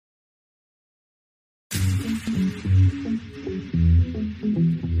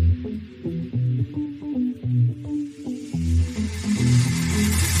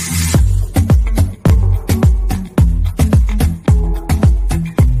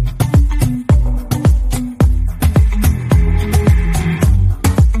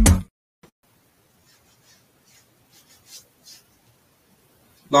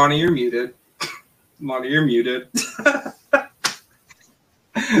Lonnie, you're muted. Lonnie, you're muted.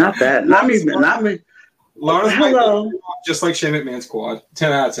 Not that. Not me. Lonnie's hello. Just like Shane McMahon's quad.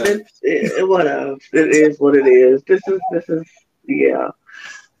 10 out of 10. Whatever. It is what it is. This is yeah.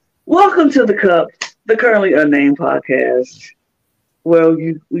 Welcome to the Cup, the currently unnamed podcast. Well,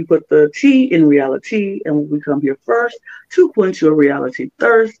 we put the T in reality, and we come here first to quench your reality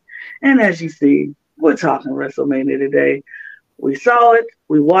thirst. And as you see, we're talking WrestleMania today. We saw it.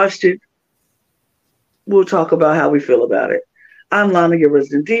 We watched it. We'll talk about how we feel about it. I'm Lana, your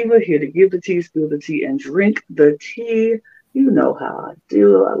resident diva, here to give the tea, spill the tea, and drink the tea. You know how I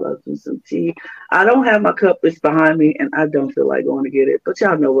do. I love me some tea. I don't have my cup. It's behind me, and I don't feel like going to get it. But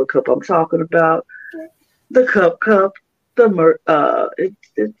y'all know what cup I'm talking about. The cup.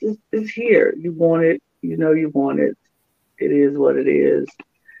 It's here. You want it. You know you want it. It is what it is.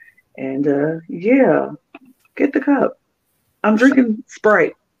 And, yeah, get the cup. I'm drinking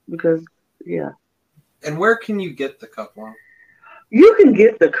Sprite because, yeah. And where can you get the cup, Lana? You can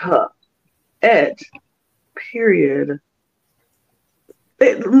get the cup at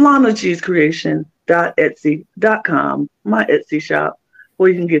LanaCheeseCreation.etsy.com, my Etsy shop, where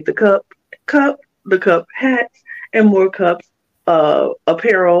you can get the cup, the cup hats, and more cups,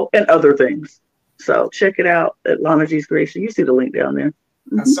 apparel, and other things. So check it out at Lana Cheese Creation. You see the link down there.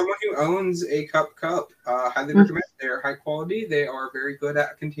 As someone who owns a cup, highly recommend. They're high quality. They are very good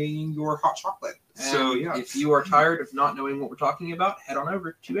at containing your hot chocolate. And so, yeah. If you are tired of not knowing what we're talking about, head on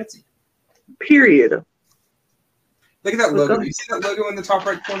over to Etsy. Period. Look at that logo. You see that logo in the top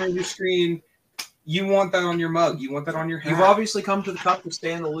right corner of your screen? You want that on your mug. You want that on your hat. You've obviously come to the cup to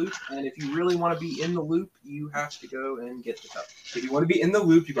stay in the loop, and if you really want to be in the loop, you have to go and get the cup. If you want to be in the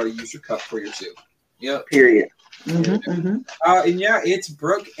loop, you got to use your cup for your soup. Yep. Period. And yeah, it's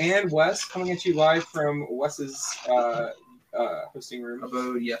Brooke and Wes coming at you live from Wes's hosting room.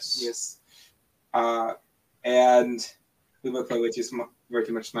 Abode, yes. And we both play way too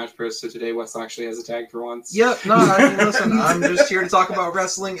much Smash Bros. So today Wes actually has a tag for once. Yep. No, listen, I'm just here to talk about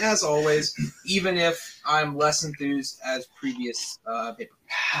wrestling as always, even if I'm less enthused as previous paper.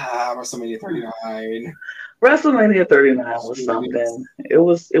 WrestleMania 39. WrestleMania 39 was something. It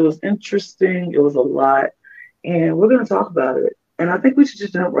was interesting. It was a lot. And we're going to talk about it. And I think we should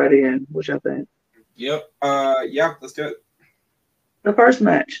just jump right in, which I think. Yep. Yeah, let's do it. The first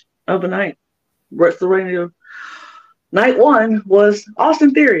match of the night, WrestleMania Night 1, was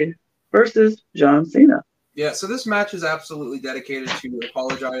Austin Theory versus John Cena. Yeah, so this match is absolutely dedicated to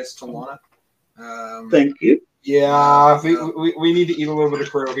apologize to Lana. Thank you. Yeah, we need to eat a little bit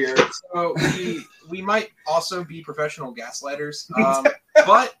of crow here. So we might also be professional gaslighters.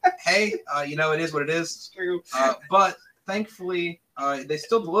 But, hey, it is what it is. It's true. But, thankfully, they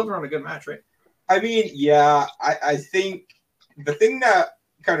still deliver on a good match, right? I mean, yeah, I think the thing that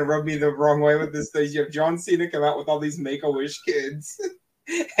kind of rubbed me the wrong way with this is you have John Cena come out with all these Make-A-Wish kids,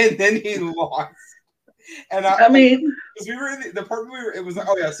 and then he lost. And I mean, because we were in the part where it was like,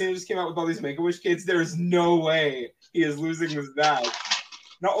 oh yeah, Cena just came out with all these Make-A-Wish kids. There's no way he is losing this match.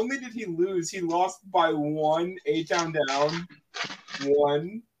 Not only did he lose, he lost by one, A-Town down,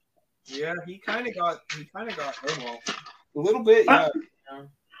 one. Yeah, he kind of got well. A little bit, yeah.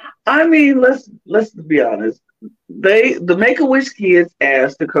 I mean, let's be honest. The Make-A-Wish kids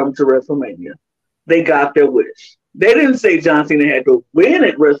asked to come to WrestleMania. They got their wish. They didn't say John Cena had to win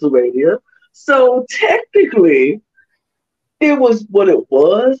at WrestleMania. So technically, it was what it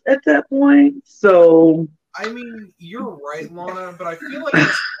was at that point. So I mean, you're right, Lana, but I feel like it's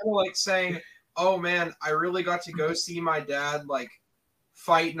kind of like saying, "Oh man, I really got to go see my dad like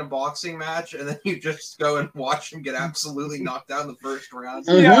fight in a boxing match," and then you just go and watch him get absolutely knocked out in the first round.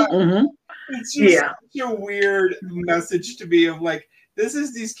 It's just such a weird message to be of like, this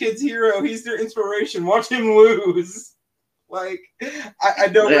is these kids' hero. He's their inspiration. Watch him lose. Like, I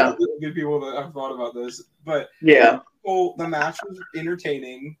don't know good people that have thought about this, but the match was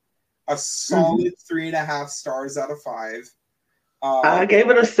entertaining. A solid 3.5 stars out of 5. I gave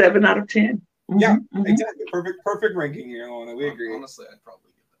it a 7 out of 10. Yeah, exactly. Perfect ranking here, Lana. We agree. Honestly, I'd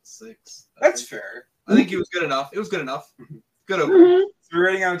probably give it a 6. That's fair. I think it was good enough. It was good enough. Good over. So we're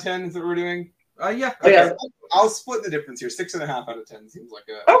rating out of 10. Is that what we're doing? Yeah. Okay. I'll split the difference here. 6.5 out of 10 seems like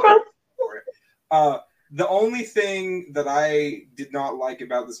a okay. For it. The only thing that I did not like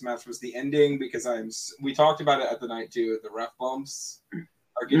about this match was the ending, because we talked about it at the night too. The ref bumps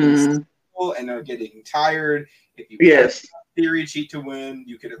are getting simple and are getting tired. If you Theory cheat to win,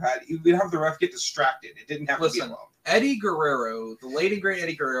 you could have the ref get distracted. It didn't have to be a bump. Eddie Guerrero, the late and great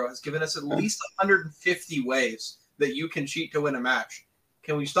Eddie Guerrero, has given us at least 150 ways that you can cheat to win a match.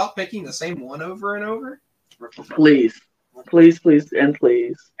 Can we stop picking the same one over and over? Please. Please, please, and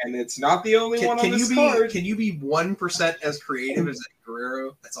please. And it's not the only one on this card. Can you be 1% as creative as Eddie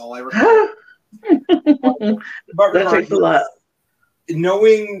Guerrero? That's all I require. But that takes a lot.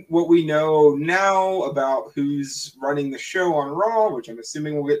 Knowing what we know now about who's running the show on Raw, which I'm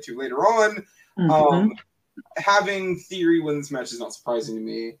assuming we'll get to later on, having Theory win this match is not surprising to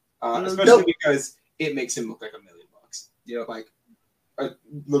me, especially because it makes him look like $1 million. You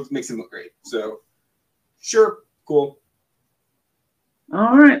know, makes him look great. So, sure, cool.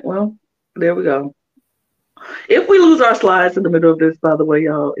 All right, well, there we go. If we lose our slides in the middle of this, by the way,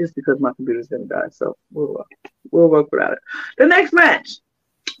 y'all, it's because my computer's gonna die. So we'll work without it. The next match,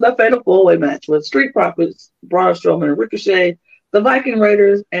 the Fatal 4-Way match with Street Profits, Braun Strowman and Ricochet, the Viking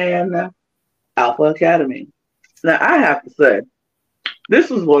Raiders, and Alpha Academy. Now, I have to say, this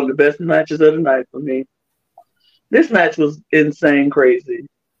was one of the best matches of the night for me. This match was insane crazy.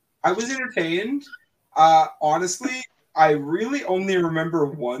 I was entertained. Honestly, I really only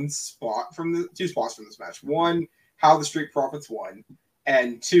remember two spots from this match. One, how the Street Profits won,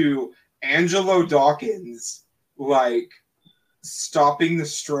 and two, Angelo Dawkins stopping the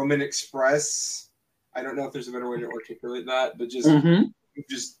Strowman Express. I don't know if there's a better way to articulate that, but just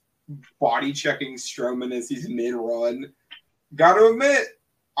body checking Strowman as he's mid-run. Got to admit,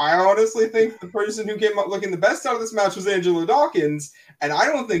 I honestly think the person who came up looking the best out of this match was Angelo Dawkins, and I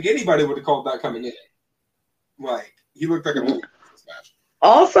don't think anybody would have called that coming in. He looked like a movie in this match.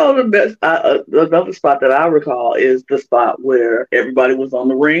 Also, the best another spot that I recall is the spot where everybody was on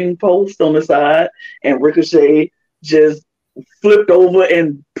the ring post on the side, and Ricochet just flipped over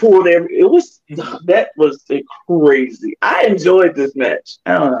and pulled that was crazy. I enjoyed this match.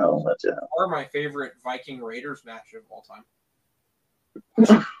 I don't know much else. Or my favorite Viking Raiders match of all time.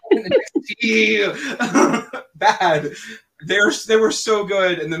 Bad. They were so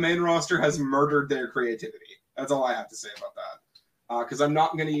good, and the main roster has murdered their creativity. That's all I have to say about that. Because I'm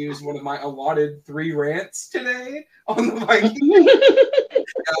not going to use one of my allotted 3 rants today on the Vikings.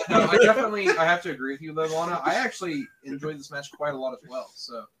 I have to agree with you, though, Lana. I actually enjoyed this match quite a lot as well.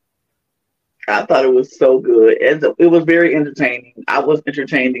 So I thought it was so good, and it was very entertaining. I was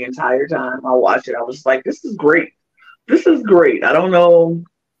entertained the entire time I watched it. I was like, "This is great. This is great." I don't know.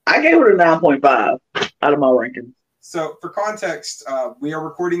 I gave it a 9.5 out of my ranking. So, for context, we are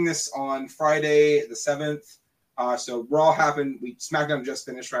recording this on Friday the 7th. So Raw happened. SmackDown just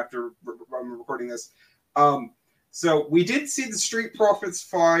finished after recording this. So we did see the Street Profits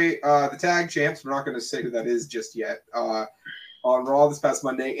fight the tag champs. We're not going to say who that is just yet. On Raw this past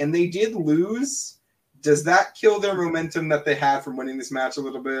Monday, and they did lose. Does that kill their momentum that they had from winning this match a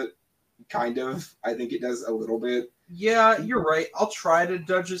little bit? Kind of. I think it does a little bit. Yeah, you're right. I'll try to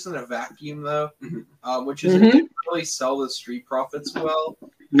judge this in a vacuum, though, which is it didn't really sell the Street Profits well.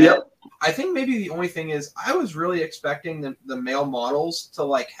 Yep. I think maybe the only thing is I was really expecting the male models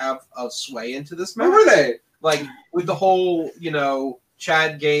to have a sway into this match. Where were they? With the whole,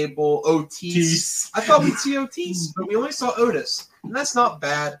 Chad Gable, Otis. I thought we'd see Otis, but we only saw Otis. And that's not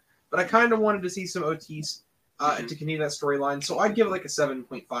bad, but I kind of wanted to see some Otis to continue that storyline. So I'd give it a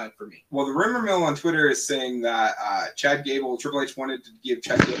 7.5 for me. Well, the rumor mill on Twitter is saying that Triple H wanted to give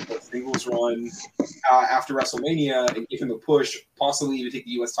Chad Gable a singles run after WrestleMania and give him a push, possibly even take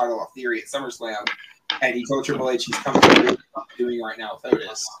the U.S. title off Theory at SummerSlam. And he told Triple H he's coming to do what he's doing right now with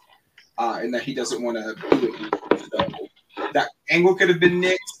Otis, and that he doesn't want to do it. So that angle could have been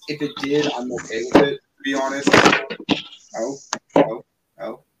nixed. If it did, I'm okay with it, to be honest.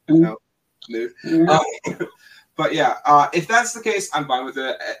 Move. But yeah, if that's the case, I'm fine with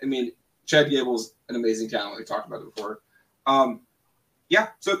it. I mean, Chad Gable's an amazing talent. We talked about it before. Yeah,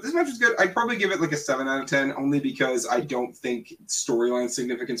 so this match was good. I'd probably give it a 7 out of 10, only because I don't think storyline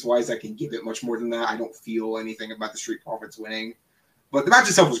significance-wise I can give it much more than that. I don't feel anything about the Street Profits winning. But the match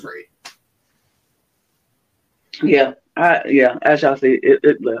itself was great. Yeah, as y'all see,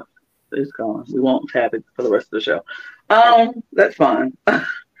 it left. It's gone. We won't have it for the rest of the show. That's fine.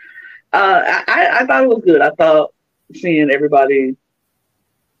 I thought it was good. I thought seeing everybody,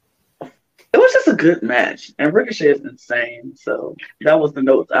 it was just a good match. And Ricochet is insane. So that was the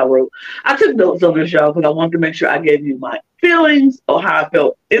notes I wrote. I took notes on this, y'all, because I wanted to make sure I gave you my feelings or how I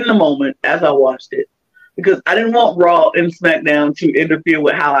felt in the moment as I watched it. because I didn't want Raw and SmackDown to interfere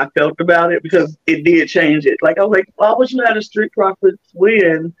with how I felt about it because it did change it. Like I was like, why would you let a Street Profits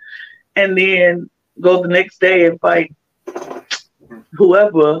win and then go the next day and fight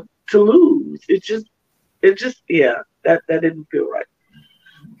whoever to lose? It just yeah, that didn't feel right.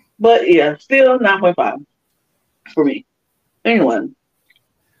 But yeah, still 9.5 for me. Anyway,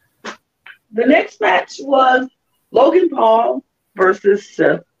 the next match was Logan Paul versus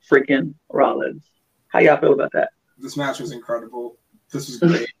Seth freaking Rollins. How y'all feel about that? This match was incredible. This was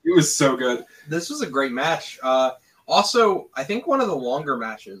great. It was so good. This was a great match. Also, I think one of the longer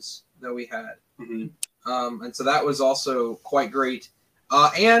matches that we had. Mm-hmm. And so that was also quite great.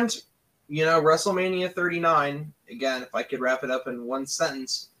 And, you know, WrestleMania 39, again, if I could wrap it up in one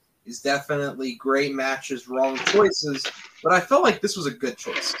sentence, is definitely great matches, wrong choices. But I felt like this was a good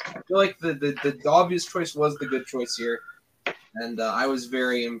choice. I feel like the obvious choice was the good choice here. And I was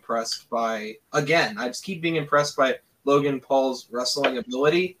very impressed by, again, I just keep being impressed by Logan Paul's wrestling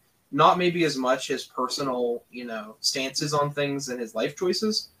ability. Not maybe as much his personal, you know, stances on things and his life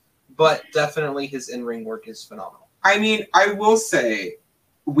choices, but definitely his in-ring work is phenomenal. I mean, I will say,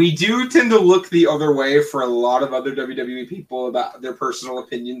 we do tend to look the other way for a lot of other WWE people about their personal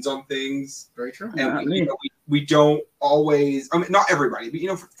opinions on things. Very true. And we don't always, I mean, not everybody, but, you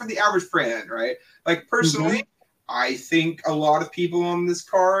know, for the average fan, right? Like, personally, I think a lot of people on this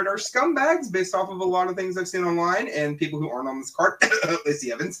card are scumbags based off of a lot of things I've seen online, and people who aren't on this card,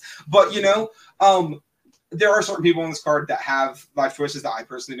 Lacey Evans. But, you know, there are certain people on this card that have life choices that I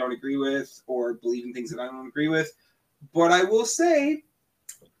personally don't agree with or believe in things that I don't agree with. But I will say,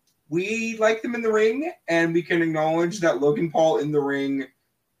 we like them in the ring, and we can acknowledge that Logan Paul in the ring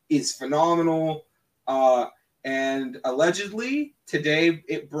is phenomenal. And allegedly, today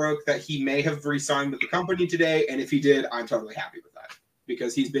it broke that he may have re-signed with the company today, and if he did, I'm totally happy with that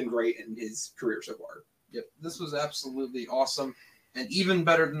because he's been great in his career so far. Yep, this was absolutely awesome, and even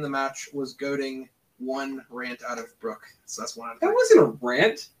better than the match was goading one rant out of Brooke. So that's one out of That wasn't a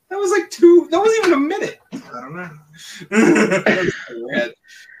rant. That was like two. That wasn't even a minute. I don't know. That was a rant.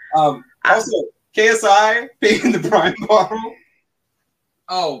 Also, KSI being in the prime bottle.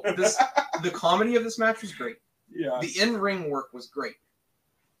 Oh, the comedy of this match was great. Yeah. The in-ring work was great.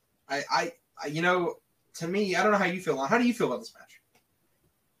 I you know, to me, I don't know how you feel. How do you feel about this match?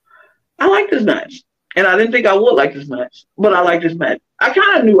 I like this match. And I didn't think I would like this match, but I like this match. I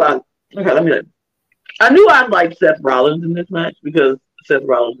kind of knew I knew I'd like Seth Rollins in this match because Seth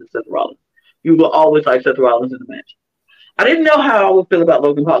Rollins is Seth Rollins. You will always like Seth Rollins in the match. I didn't know how I would feel about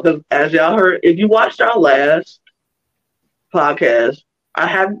Logan Paul because, as y'all heard, if you watched our last podcast,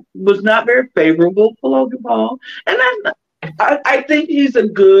 was not very favorable for Logan Paul, and I think he's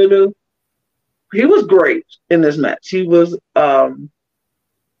he was great in this match. He was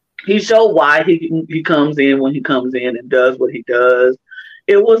he showed why he comes in when he comes in and does what he does.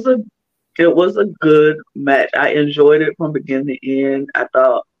 It was a good match. I enjoyed it from beginning to end. I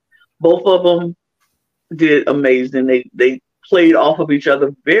thought both of them did amazing. They played off of each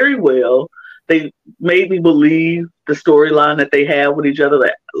other very well. They made me believe the storyline that they have with each other.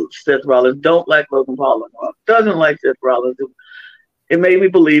 That Seth Rollins don't like Logan Paul anymore, doesn't like Seth Rollins. It made me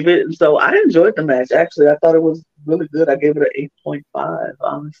believe it, and so I enjoyed the match. Actually, I thought it was really good. I gave it an 8.5.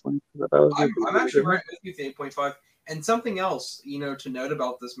 Honestly, I'm actually right with you with 8.5. And something else, you know, to note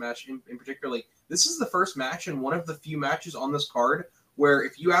about this match in particularly, this is the first match and one of the few matches on this card where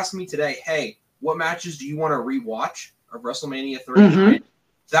if you ask me today, hey, what matches do you want to rewatch of WrestleMania 39?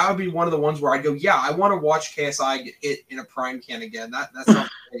 That would be one of the ones where I go, yeah, I want to watch KSI get hit in a prime can again. That sounds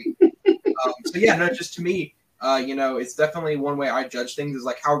great. So yeah, no, just to me, you know, it's definitely one way I judge things is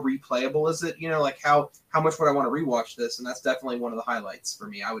like how replayable is it? You know, like how much would I want to rewatch this? And that's definitely one of the highlights for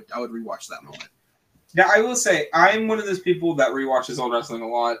me. I would rewatch that moment. Now, I will say, I'm one of those people that rewatches old wrestling a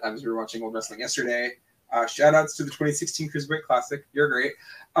lot. I was rewatching old wrestling yesterday. Shout outs to the 2016 Cruiserweight Classic. You're great.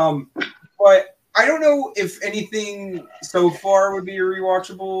 But I don't know if anything so far would be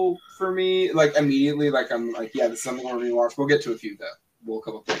rewatchable for me. Like, immediately, like, I'm like, yeah, this is something I want to rewatch. We'll get to a few that will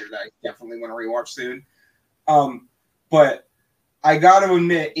come up later that I definitely want to rewatch soon. But I got to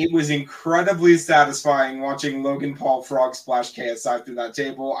admit, it was incredibly satisfying watching Logan Paul frog splash KSI through that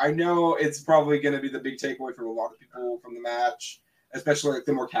table. I know it's probably going to be the big takeaway from a lot of people from the match, especially like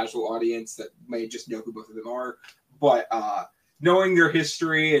the more casual audience that may just know who both of them are. But knowing their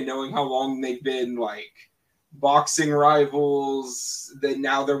history and knowing how long they've been like boxing rivals, that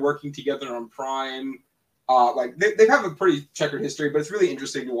now they're working together on Prime. Like they have a pretty checkered history, but it's really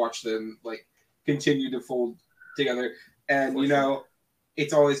interesting to watch them like continue to fold together. And, you know,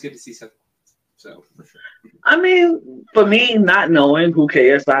 it's always good to see Seth. So for sure. I mean, for me, not knowing who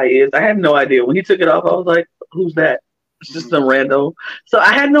KSI is, I had no idea. When he took it off, I was like, who's that? It's just some random. So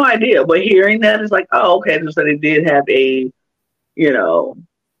I had no idea. But hearing that is like, oh, okay. So they did have a, you know,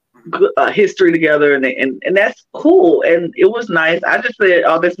 history together, and that's cool. And it was nice. I just said,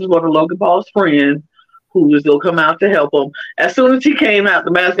 oh, this is one of Logan Paul's friends who was going to come out to help him. As soon as he came out,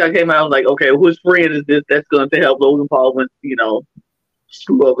 the mascot came out, I was like, okay, whose friend is this that's going to help Logan Paul when, you know,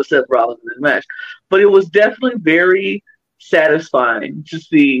 screw over Seth Rollins in this match? But it was definitely very satisfying to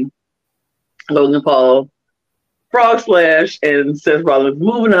see Logan Paul frog splash and Seth Rollins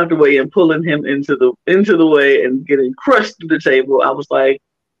moving out the way and pulling him into the way and getting crushed through the table. I was like,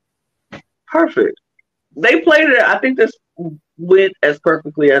 perfect. They played it. I think this went as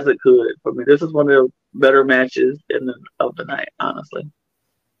perfectly as it could for me. This is one of the better matches of the night, honestly.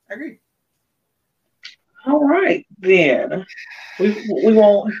 I agree. All right, then we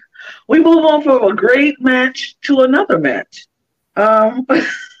move on from a great match to another match.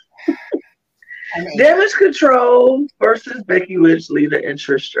 Damage Control versus Becky Lynch, Lita, and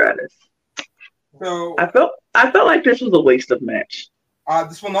Trish Stratus. So I felt like this was a waste of match.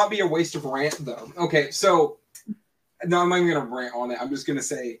 This will not be a waste of rant, though. Okay, so no, I'm not even going to rant on it. I'm just going to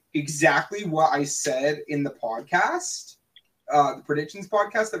say exactly what I said in the podcast, the predictions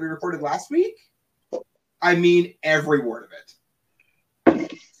podcast that we recorded last week. I mean every word of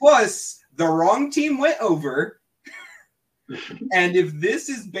it. Plus, the wrong team went over. And if this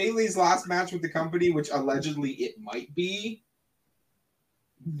is Bayley's last match with the company, which allegedly it might be,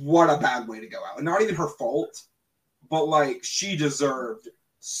 what a bad way to go out. And not even her fault, but like she deserved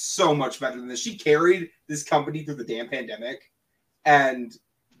so much better than this. She carried this company through the damn pandemic, and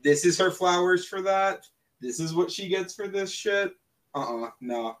this is her flowers for that. This is what she gets for this shit.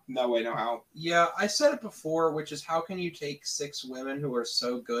 No way, no how. Yeah, I said it before, which is how can you take 6 women who are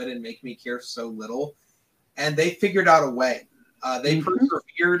so good and make me care so little? And they figured out a way. They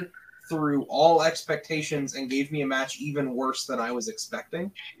persevered through all expectations and gave me a match even worse than I was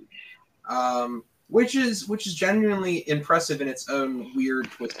expecting, which is genuinely impressive in its own weird,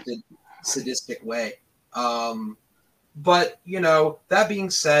 twisted, sadistic way. But, you know, that being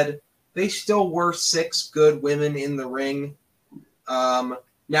said, they still were 6 good women in the ring. Now,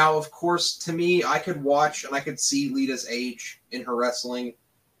 of course, to me, I could watch and I could see Lita's age in her wrestling.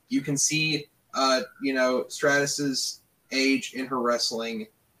 You can see Stratus's age in her wrestling.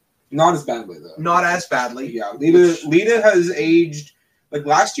 Not as badly, though. Not as badly. Yeah, Lita has aged. Like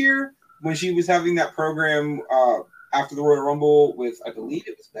last year, when she was having that program after the Royal Rumble with, I believe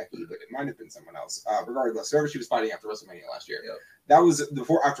it was Becky, but it might have been someone else. Regardless, whoever she was fighting after WrestleMania last year. Yep. That was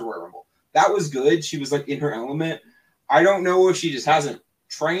after Royal Rumble. That was good. She was like in her element. I don't know if she just hasn't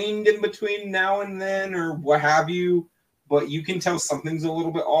trained in between now and then or what have you, but you can tell something's a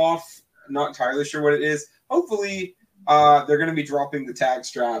little bit off. Not entirely sure what it is. Hopefully, they're going to be dropping the tag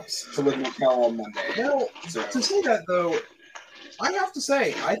straps to Liv Raquel on Monday. Well, to say that, though, I have to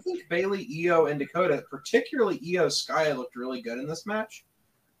say, I think Bayley, Io, and Dakota, particularly Io Sky, looked really good in this match,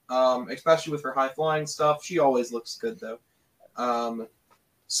 especially with her high-flying stuff. She always looks good, though.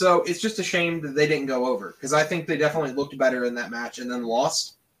 So it's just a shame that they didn't go over, because I think they definitely looked better in that match and then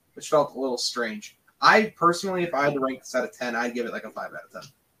lost, which felt a little strange. I personally, if I had to rank this out of 10, I'd give it like a 5 out of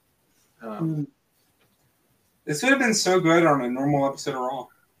 10. This would have been so good on a normal episode of Raw.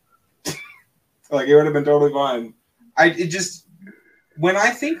 Like, it would have been totally fine. When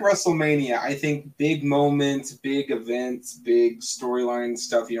I think WrestleMania, I think big moments, big events, big storyline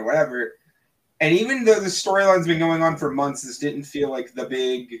stuff, whatever. And even though the storyline's been going on for months, this didn't feel like the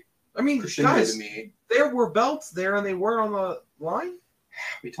big crescendo guys, to me. There were belts there and they were on the line?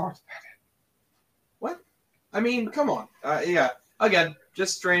 We talked about it. What? I mean, come on. Yeah. Again,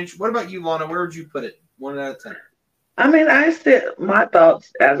 just strange. What about you, Lana? Where would you put it? 1 out of 10. I mean, I said my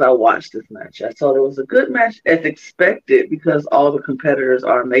thoughts as I watched this match. I thought it was a good match as expected because all the competitors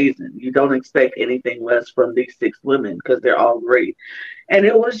are amazing. You don't expect anything less from these 6 women because they're all great. And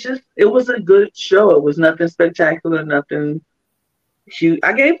it was a good show. It was nothing spectacular, nothing huge.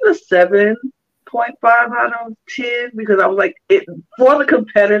 I gave it a 7.5 out of 10 because I was like, for the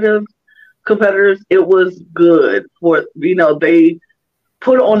competitors, it was good. They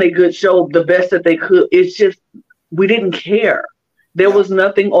put on a good show, the best that they could. It's just, we didn't care. There was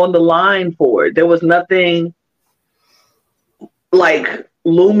nothing on the line for it. There was nothing like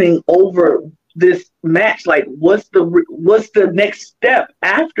looming over this match. Like, what's the next step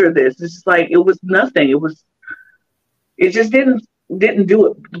after this? It's just like, it was nothing. It just didn't do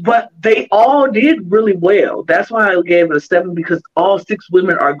it. But they all did really well. That's why I gave it a 7, because all 6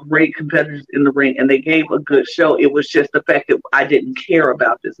 women are great competitors in the ring and they gave a good show. It was just the fact that I didn't care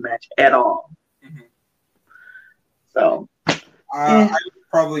about this match at all. So I would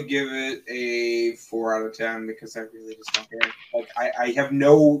probably give it a 4 out of 10 because I really just don't care. Like I have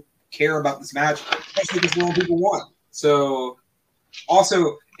no care about this match, especially because more people won. So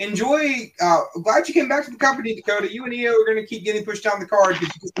also enjoy. Glad you came back to the company, Dakota. You and Io are going to keep getting pushed down the card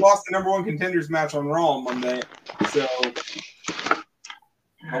because you just lost the #1 contenders match on Raw on Monday. So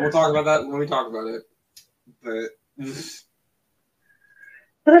we'll talk about that when we talk about it. But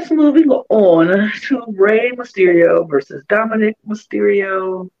let's moving on to Rey Mysterio versus Dominic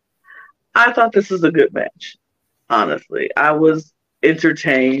Mysterio. I thought this was a good match. Honestly, I was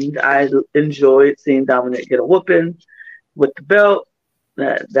entertained. I enjoyed seeing Dominic get a whooping with the belt.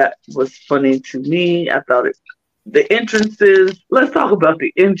 That was funny to me. I thought the entrances. Let's talk about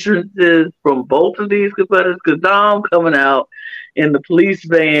the entrances from both of these competitors. Because Dom coming out in the police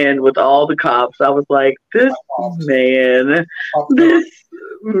van with all the cops. I was like, this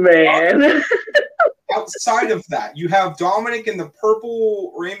man. Outside of that, you have Dominic in the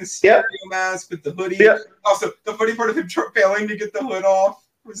purple Rey Mysterio mask with the hoodie. Yep. Also, the funny part of him failing to get the hood off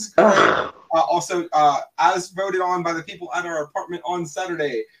was great. Also, as voted on by the people at our apartment on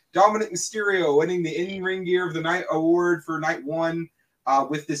Saturday, Dominic Mysterio winning the In-Ring Gear of the Night award for night 1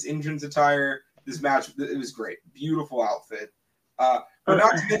 with this entrance attire. This match, it was great. Beautiful outfit. But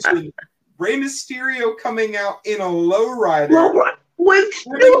not to mention, Rey Mysterio coming out in a lowrider. With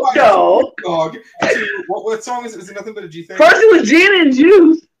Snoop Dogg. What song is it? Is it Nothing But a G Thing? First it was Gin and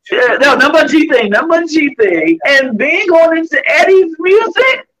Juice. Yeah, no, Nothing But G Thing. Nothing But G Thing. And then going into Eddie's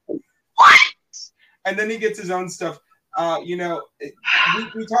music. What? And then he gets his own stuff. We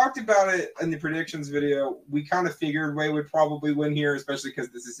talked about it in the predictions video. We kind of figured Ray would probably win here, especially because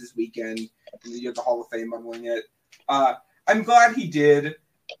this is his weekend and you have the Hall of Fame bubbling it. I'm glad he did.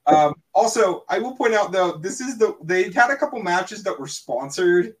 Also, I will point out though, they had a couple matches that were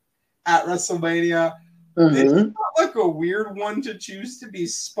sponsored at WrestleMania. Mm-hmm. This is not like a weird one to choose to be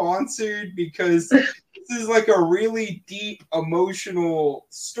sponsored because this is like a really deep emotional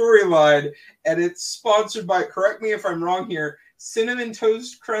storyline, and it's sponsored by, correct me if I'm wrong here, Cinnamon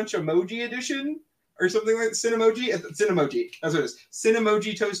Toast Crunch Emoji Edition or something like Cinemoji. Cinemoji, that's what it is.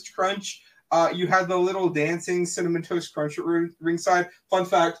 Cinemoji Toast Crunch. You had the little dancing Cinnamon Toast Crunch at ringside. Fun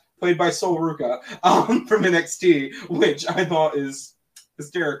fact, played by Sol Ruca from NXT, which I thought is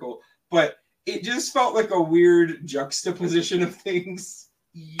hysterical. But it just felt like a weird juxtaposition of things.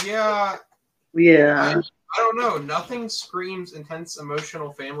 Yeah. Yeah. I don't know. Nothing screams intense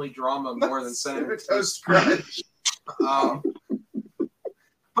emotional family drama more than Cinnamon Toast Crunch.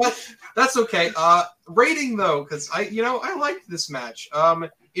 But that's okay. Rating though, because I liked this match.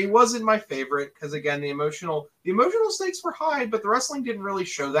 It wasn't my favorite because again the emotional stakes were high, but the wrestling didn't really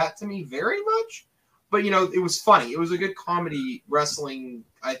show that to me very much. But it was funny. It was a good comedy wrestling,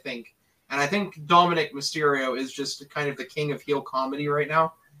 I think. And I think Dominic Mysterio is just kind of the king of heel comedy right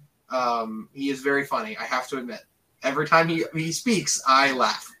now. He is very funny, I have to admit. Every time he speaks, I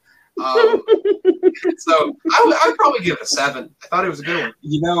laugh. So I'd probably give it a 7. I thought it was a good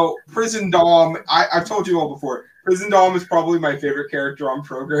one. Prison Dom, I've told you all before, Prison Dom is probably my favorite character on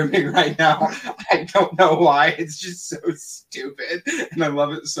programming right now. I don't know why. It's just so stupid, and I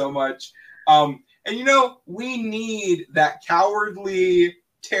love it so much. We need that cowardly,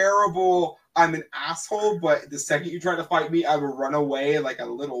 terrible, I'm an asshole, but the second you try to fight me, I will run away like a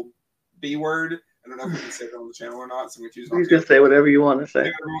little B word. I don't know if we can say that on the channel or not, so I'm going to choose not to. You can say whatever you want to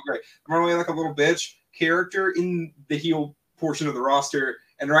say. Run away like a little bitch character in the heel portion of the roster,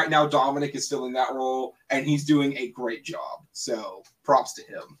 and right now Dominic is filling that role, and he's doing a great job. So props to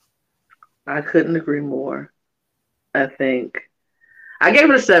him. I couldn't agree more. I think I gave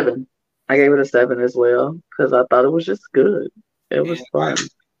it a 7. I gave it a 7 as well because I thought it was just good. It was fun. I'm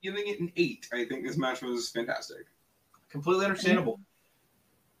giving it an 8. I think this match was fantastic. Completely understandable.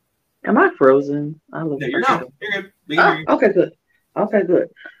 Am I frozen? I look. Yeah, you're good. You're good. Okay, good. Okay, good.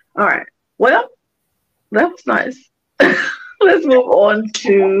 All right. Well, that was nice. Let's move on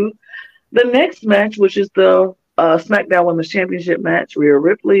to the next match, which is the SmackDown Women's Championship match: Rhea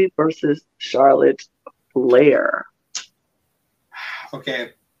Ripley versus Charlotte Flair.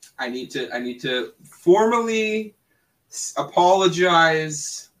 Okay, I need to formally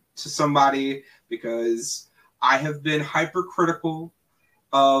apologize to somebody because I have been hypercritical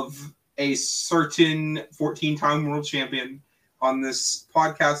of a certain 14-time world champion on this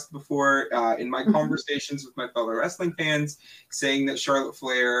podcast before in my conversations with my fellow wrestling fans, saying that Charlotte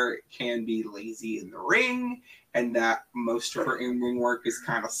Flair can be lazy in the ring and that most of her in-ring work is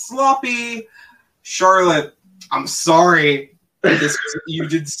kind of sloppy. Charlotte, I'm sorry. You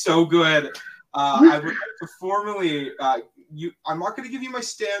did so good. I would like to formally I'm not going to give you my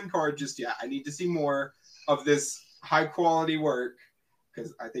stand card just yet. I need to see more of this high quality work,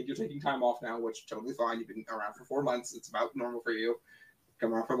 because I think you're taking time off now, which is totally fine. You've been around for 4 months. It's about normal for you.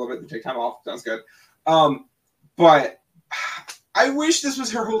 Come around for a little bit and take time off. Sounds good. But I wish this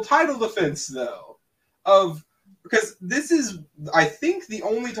was her whole title defense, though. Because this is, I think, the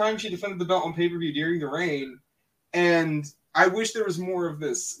only time she defended the belt on pay-per-view during the reign. And I wish there was more of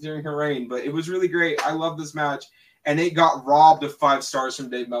this during her reign, but it was really great. I love this match. And it got robbed of 5 stars from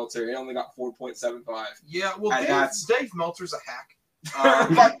Dave Meltzer. It only got 4.75. Yeah, well, Dave Meltzer's a hack.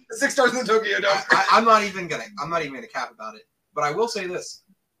 6 stars in the Tokyo Dome. I'm not even gonna cap about it. But I will say this: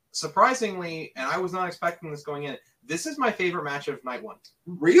 surprisingly, and I was not expecting this going in. This is my favorite match of night 1.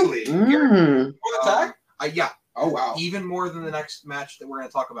 Really? For the tag? Yeah. Oh wow! Even more than the next match that we're going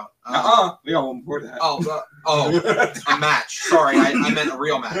to talk about. We got one before that. A match. Sorry, I meant a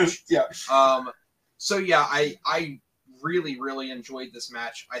real match. Yeah. So yeah, I really, really enjoyed this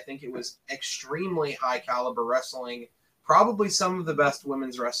match. I think it was extremely high caliber wrestling. Probably some of the best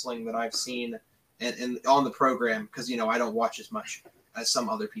women's wrestling that I've seen in on the program, because I don't watch as much as some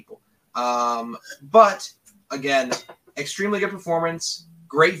other people. But again, extremely good performance,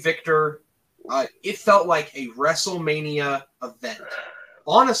 great victor. It felt like a WrestleMania event.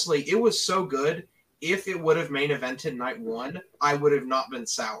 Honestly, it was so good. If it would have main evented night 1, I would have not been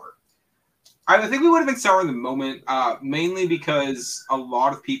sour. I think we would have been sour in the moment, mainly because a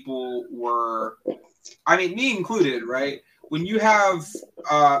lot of people were, I mean, me included, right? When you have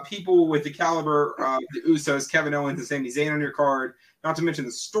people with the caliber of the Usos, Kevin Owens, and Sami Zayn on your card, not to mention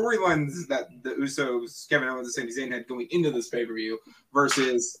the storylines that the Usos, Kevin Owens, and Sami Zayn had going into this pay-per-view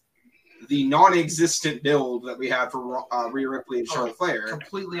versus the non-existent build that we had for Rhea Ripley and Charlotte Flair.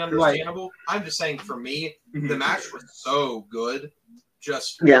 Completely understandable. I'm just saying, for me, the match was so good,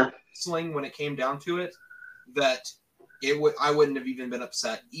 just wrestling when it came down to it, that I wouldn't have even been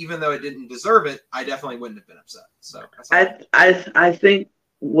upset. Even though it didn't deserve it, I definitely wouldn't have been upset. So I think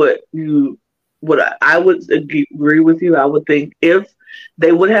what I would agree with you. I would think if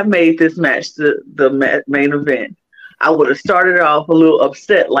they would have made this match the main event, I would have started off a little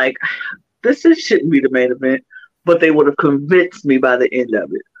upset, like, this shouldn't be the main event, but they would have convinced me by the end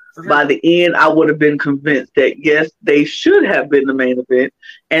of it. Sure. By the end, I would have been convinced that, yes, they should have been the main event,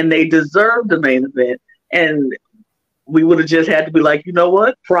 and they deserved the main event, and we would have just had to be like, you know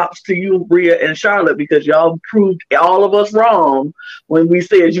what? Props to you, Rhea and Charlotte, because y'all proved all of us wrong when we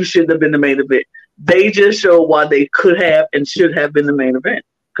said you shouldn't have been the main event. They just showed why they could have and should have been the main event,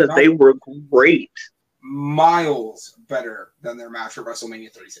 because they were great. Miles better than their match for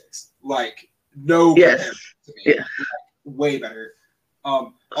WrestleMania 36. Like, no comparison to me. Yeah. Way better.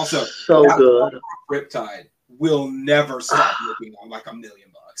 Also, so good. Riptide will never stop looking on like $1 million.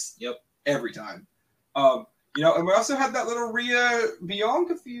 Yep. Every time. And we also had that little Rhea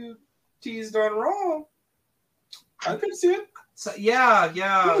Bianca feud teased on Raw. I could see it. So, yeah.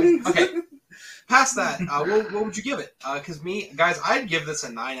 Okay. Past that, what would you give it? Because I'd give this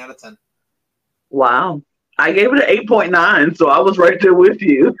a 9 out of 10. Wow. I gave it an 8.9, so I was right there with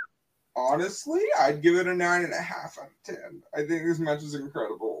you. Honestly, I'd give it a 9.5 out of 10. I think this match is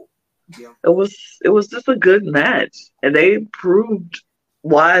incredible. Yeah. It was just a good match. And they proved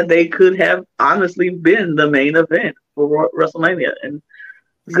why they could have honestly been the main event for WrestleMania. And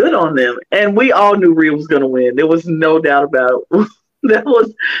good on them. And we all knew Rhea was going to win. There was no doubt about it. That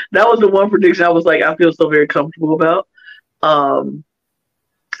was the one prediction I was like, I feel so very comfortable about.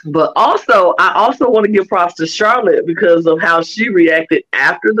 But also, I also want to give props to Charlotte because of how she reacted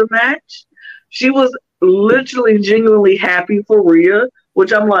after the match. She was literally genuinely happy for Rhea,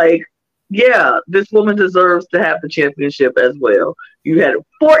 which I'm like, yeah, this woman deserves to have the championship as well. You had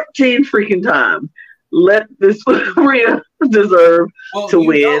 14 freaking times. Let this Rhea deserve to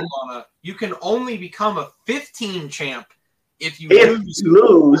win. Lana, you can only become a 15 champ if you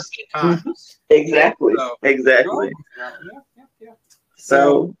lose. Times. Exactly. Exactly. Yeah.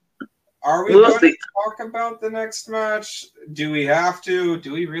 So, are we going to talk about the next match? Do we have to?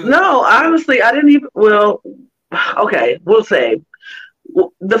 Do we really? No, honestly, I didn't even. Well, okay, we'll say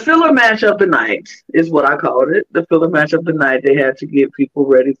the filler match of the night is what I called it. The filler match of the night. They had to get people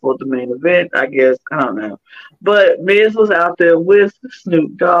ready for the main event, I guess. I don't know. But Miz was out there with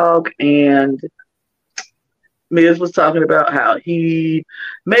Snoop Dogg, and Miz was talking about how he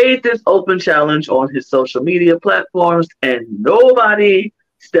made this open challenge on his social media platforms, and nobody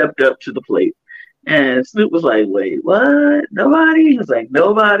stepped up to the plate. And Snoop was like, wait, what? Nobody? He was like,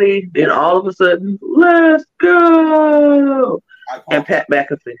 nobody. Then all of a sudden, let's go. And Pat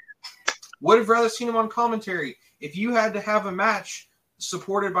McAfee. Would have rather seen him on commentary. If you had to have a match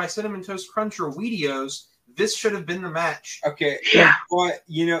supported by Cinnamon Toast Crunch or Wheatios, this should have been the match. Okay. Yeah. But,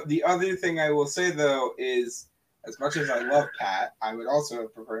 the other thing I will say, though, is as much as I love Pat, I would also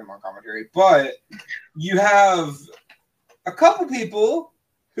prefer him on commentary. But you have a couple people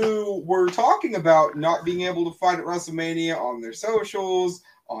who were talking about not being able to fight at WrestleMania on their socials,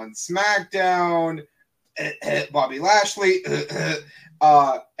 on SmackDown, Bobby Lashley,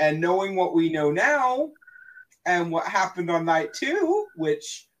 and knowing what we know now and what happened on night 2,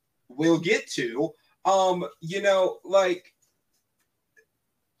 which we'll get to,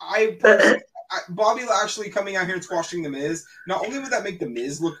 Bobby Lashley coming out here and squashing The Miz, not only would that make The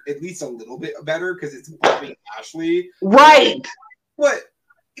Miz look at least a little bit better because it's Bobby Lashley. Right. But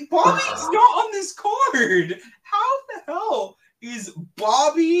Bobby's not on this card. How the hell is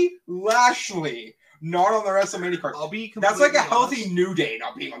Bobby Lashley not on the WrestleMania card? That's like a healthy New Day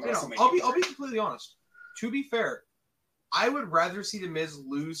not being on the WrestleMania card. I'll be completely honest. To be fair, I would rather see The Miz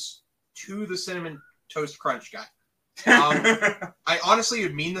lose to the Cinnamon Toast Crunch guy. I honestly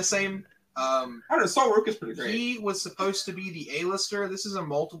would mean the same. I don't know. Sol Ruka's pretty great. He was supposed to be the A-lister. This is a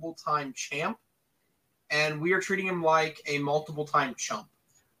multiple-time champ, and we are treating him like a multiple-time chump.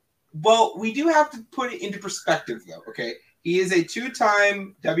 Well, we do have to put it into perspective, though, okay? He is a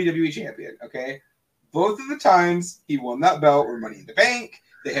 2-time WWE champion, okay? Both of the times he won that belt were Money in the Bank.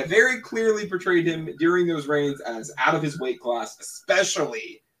 They have very clearly portrayed him during those reigns as out of his weight class,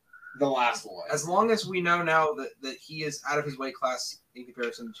 especially the last one. As long as we know now that he is out of his weight class in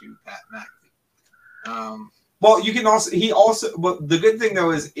comparison to Pat McAfee. Well, you can also, but the good thing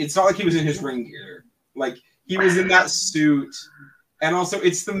though is it's not like he was in his ring gear. Like he was in that suit, and also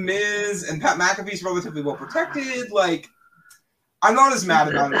it's The Miz and Pat McAfee's relatively well protected. Like I'm not as mad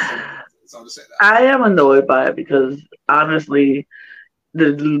about it. So I'll just say that. I am annoyed by it because honestly,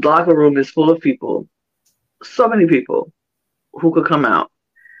 the locker room is full of people, so many people who could come out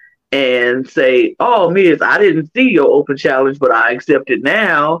and say, "Oh, Miz, I didn't see your open challenge, but I accept it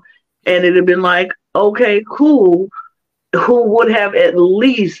now." And it'd have been like, okay, cool. Who would have at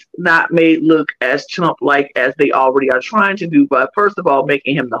least not made look as chump-like as they already are trying to do by, first of all,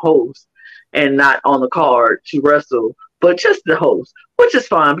 making him the host and not on the card to wrestle, but just the host, which is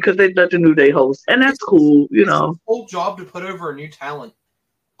fine because they've let the New Day host, and that's cool, you know. It's a whole job to put over a new talent.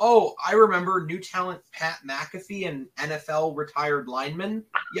 Oh, I remember new talent Pat McAfee and NFL retired lineman.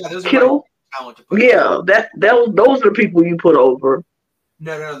 Yeah, those are Kittle. Talent to put over. Those are the people you put over.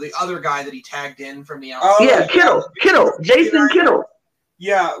 No, the other guy that he tagged in from the outside. Yeah, Kittle, Jason Kittle.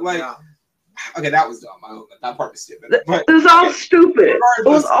 Yeah, okay, that was dumb. That part was stupid. But it was all stupid. It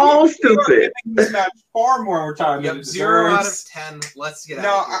was all stupid. This match far more time than it deserves. 0 out of 10. Let's get out.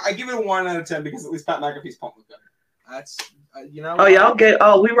 No, I give it a 1 out of 10 because at least Pat McAfee's pump was good. That's you know. Oh yeah, okay.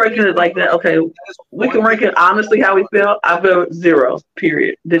 Oh, we ranking it like that. Okay, we can rank it honestly how we felt. I felt 0.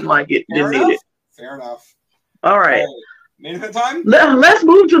 Period. Didn't like it. Didn't need it. Fair enough. All right. Main event time? Let's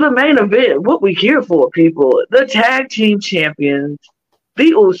move to the main event. What we here for, people. The tag team champions,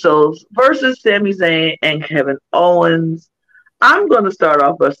 the Usos, versus Sami Zayn and Kevin Owens. I'm going to start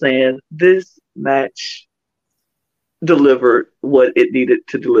off by saying this match delivered what it needed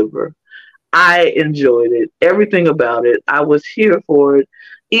to deliver. I enjoyed it. Everything about it. I was here for it.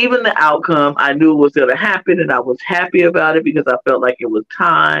 Even the outcome, I knew was going to happen, and I was happy about it because I felt like it was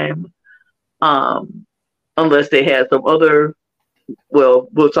time. Unless they had some other, well,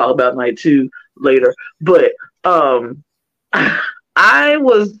 we'll talk about night 2 later. But I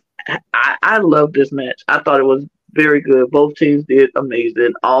loved this match. I thought it was very good. Both teams did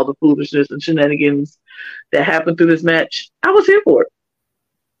amazing. All the foolishness and shenanigans that happened through this match, I was here for it.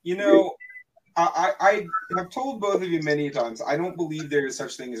 You know, I have told both of you many times, I don't believe there is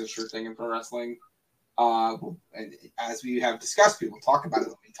such thing as a sure thing in pro wrestling. And as we have discussed, we will talk about it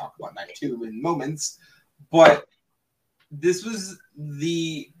when we talk about night 2 in moments. But this was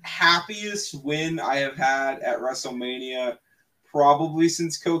the happiest win I have had at WrestleMania probably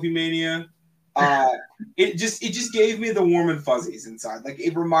since Kofi Mania. It just gave me the warm and fuzzies inside. Like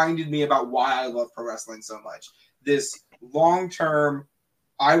it reminded me about why I love pro wrestling so much. This long-term,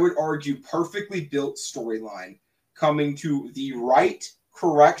 I would argue, perfectly built storyline coming to the right,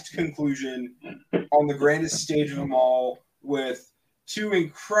 correct conclusion on the grandest stage of them all with 2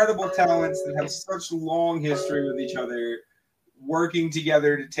 incredible talents that have such long history with each other, working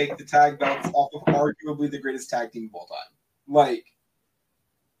together to take the tag belts off of arguably the greatest tag team of all time. Like,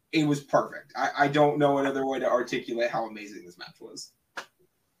 it was perfect. I don't know another way to articulate how amazing this match was.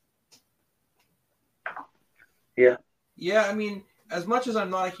 Yeah. Yeah, I mean, as much as I'm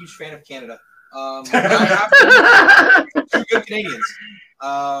not a huge fan of Canada, I have 2 good Canadians.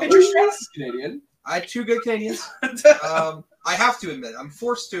 And your Stratus is Canadian. I had 2 good Canadians. I have to admit, I'm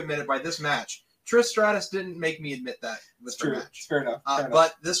forced to admit it by this match. Trish Stratus didn't make me admit that with the match. Fair enough.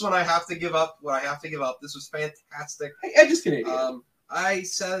 But this one I have to give up. What I have to give up. This was fantastic. Hey, Edge is Canadian. I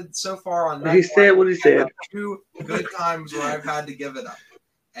said so far on night he said what he said. 2 good times where I've had to give it up.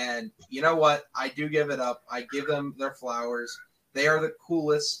 And you know what? I do give it up. I give them their flowers. They are the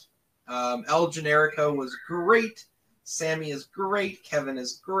coolest. El Generico was great. Sammy is great. Kevin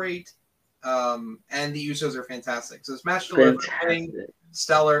is great. And the Usos are fantastic. So this match delivered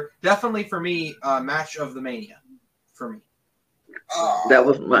stellar. Definitely for me, match of the Mania. For me. That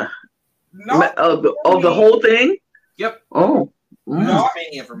was my the whole thing? Yep. Oh. Not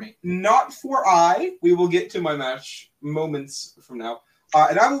Mania for me. Not for I. We will get to my match moments from now.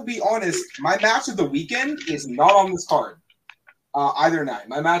 And I will be honest, my match of the weekend is not on this card either night.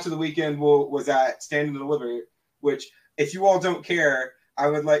 My match of the weekend was at Stand and Deliver, which, if you all don't care, I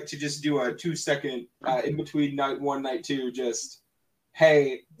would like to just do a 2-second in between night 1, night 2, just,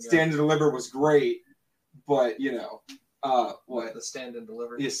 hey, Stand and Deliver was great, but, what? The Stand and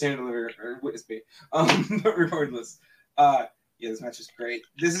Deliver? Yeah, Stand and Deliver, or Witness Me. But regardless, this match is great.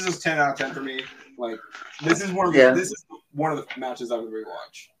 This is just 10 out of 10 for me. Like, this is one of the matches I would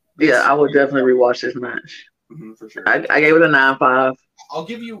rewatch. Yeah, I would definitely rewatch this match. Mm-hmm, for sure. I gave it a 9.5. I'll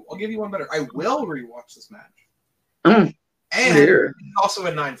give you one better. I will rewatch this match. And it's also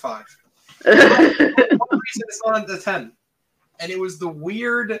a 9.5. One reason it's not the 10. And it was the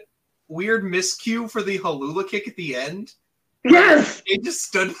weird miscue for the Halula kick at the end. Yes! It just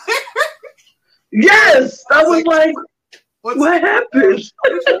stood there. Yes! I was like what happened?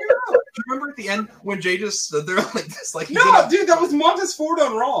 Do you remember at the end when Jay just stood there like this? Like dude, that was Montez Ford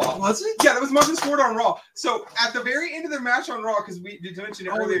on Raw. Was it? Yeah, that was Montez Ford on Raw. So at the very end of the match on Raw, because we did mention it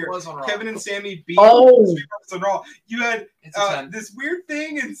earlier, Kevin and Sammy beat on Raw. You had this weird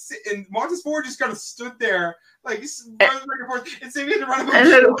thing, and Montez Ford just kind of stood there, like running back and forth, and Sammy had to run up and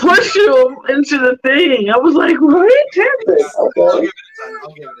then push him into the thing. I was like, what happened? I'll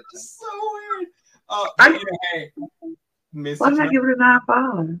give it a 10. So weird. Hey. Why did I give it a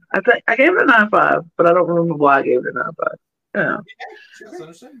 9.5? I gave it a 9.5, but I don't remember why I gave it a 9.5. Yeah.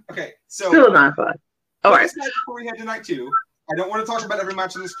 Okay, so still a 9.5. All right. Before we head to night 2, I don't want to talk about every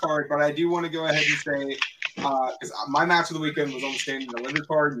match on this card, but I do want to go ahead and say, because my match of the weekend was on the Stand and Deliver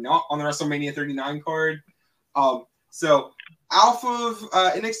card, not on the WrestleMania 39 card. So off of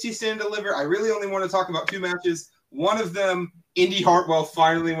NXT Stand and Deliver, I really only want to talk about 2 matches. One of them, Indy Hartwell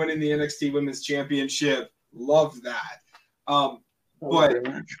finally winning the NXT Women's Championship. Love that. But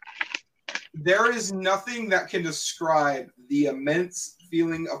there is nothing that can describe the immense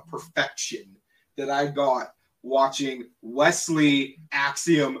feeling of perfection that I got watching Wesley,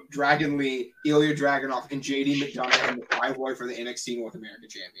 Axiom, Dragon Lee, Ilya Dragunov, and JD McDonough in the rivalry for the NXT North American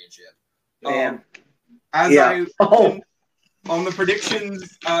Championship. On the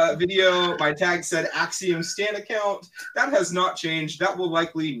predictions video, my tag said Axiom Stan account. That has not changed. That will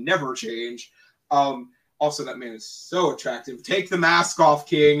likely never change. Also, that man is so attractive. Take the mask off,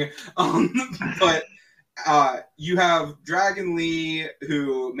 King. But you have Dragon Lee,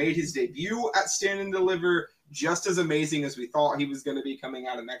 who made his debut at Stand and Deliver, just as amazing as we thought he was going to be coming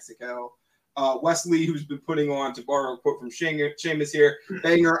out of Mexico. Wesley, who's been putting on, to borrow a quote from Sheamus here,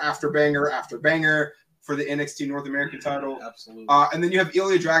 banger after banger after banger for the NXT North American title. Absolutely. And then you have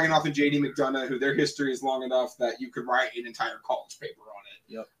Ilya Dragunov and JD McDonough, who their history is long enough that you could write an entire college paper on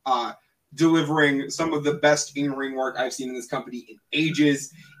it. Yep. Delivering some of the best in-ring work I've seen in this company in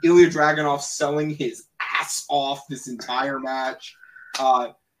ages. Ilya Dragunov selling his ass off this entire match.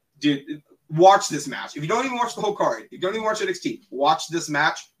 Dude, watch this match. If you don't even watch the whole card, if you don't even watch NXT, watch this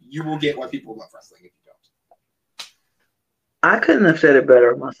match. You will get why people love wrestling if you don't. I couldn't have said it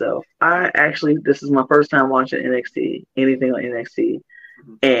better myself. This is my first time watching NXT, anything on NXT.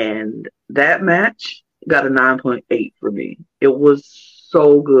 Mm-hmm. And that match got a 9.8 for me. It was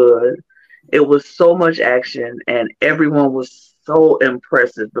so good. It was so much action, and everyone was so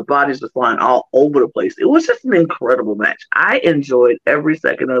impressive. The bodies were flying all over the place. It was just an incredible match. I enjoyed every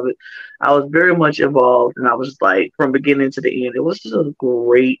second of it. I was very much involved, and I was just like, from beginning to the end, it was just a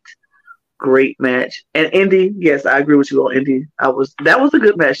great match. And Indy, yes, I agree with you on Indy. That was a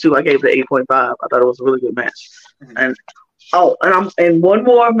good match too. I gave it 8.5. I thought it was a really good match. Mm-hmm. And one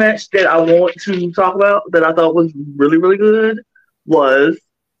more match that I want to talk about that I thought was really, really good was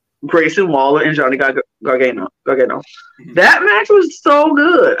Grayson Waller and Johnny Gargano. Mm-hmm. That match was so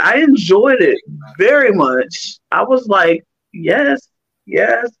good. I enjoyed it very much. I was like, yes,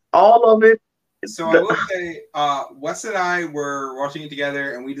 all of it. So I will say, Wes and I were watching it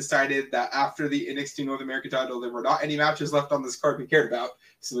together, and we decided that after the NXT North American title, there were not any matches left on this card we cared about.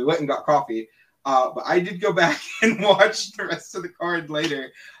 So we went and got coffee. But I did go back and watch the rest of the card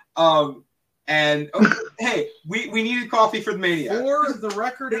later. And And hey, we needed coffee for the Mania. For the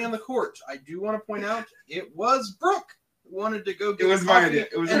record and the court, I do want to point out it was Brooke who wanted to go get It was coffee, my idea.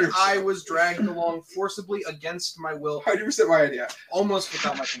 It was and 100%. I was dragged along forcibly against my will, 100% my idea. almost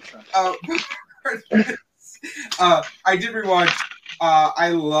without my consent. I did rewatch. I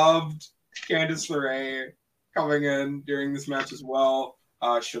loved Candice LeRae coming in during this match as well.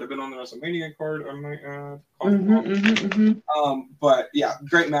 Should have been on the WrestleMania card on my but yeah,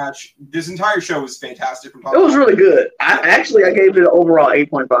 great match. This entire show was fantastic. It was really good. I gave it an overall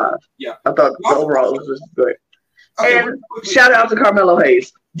 8.5. Yeah, I thought the overall was just great. Okay, and shout out to Carmelo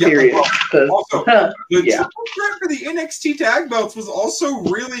Hayes. Period. Also, the triple threat for the NXT tag belts was also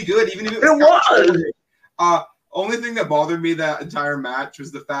really good, even if it was. Only thing that bothered me that entire match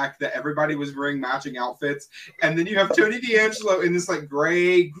was the fact that everybody was wearing matching outfits, and then you have Tony D'Angelo in this like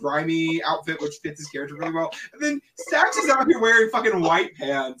gray, grimy outfit which fits his character really well, and then Stacks is out here wearing fucking white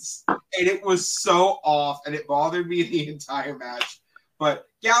pants, and it was so off, and it bothered me the entire match. But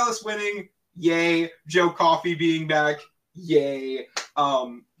Gallus winning, yay! Joe Coffey being back, yay!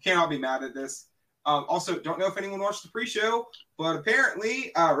 Cannot be mad at this. Also, don't know if anyone watched the pre-show, but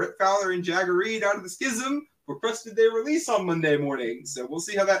apparently Rick Fowler and Jagger Reed out of the Schism requested their release on Monday morning, so we'll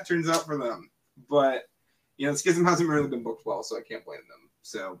see how that turns out for them. But the Schism hasn't really been booked well, so I can't blame them.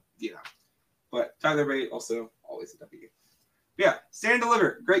 So but Tyler Bate also always a W. But yeah, Stand and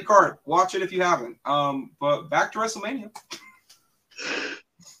Deliver, great card. Watch it if you haven't. But back to WrestleMania.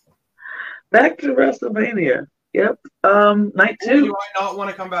 Back to WrestleMania. Yep. Night 2. You might not want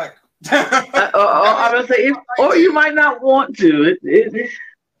to come back. I'm gonna say, or you might not want to.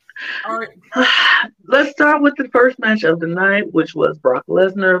 All right. Let's start with the first match of the night, which was Brock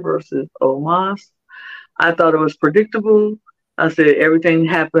Lesnar versus Omos. I thought it was predictable. I said everything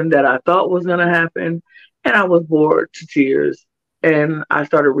happened that I thought was going to happen, and I was bored to tears. And I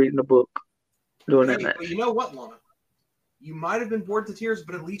started reading the book during that match. But you know what, Lana? You might have been bored to tears,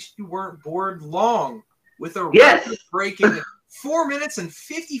 but at least you weren't bored long with a record-breaking 4 minutes and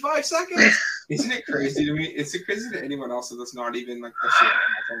 55 seconds. Isn't it crazy to me? Is it crazy to anyone else that's not even like the shit?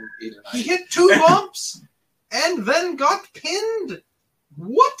 He hit 2 bumps and then got pinned.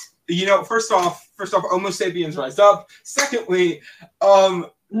 What? First off, Homo sapiens rise up. Secondly, I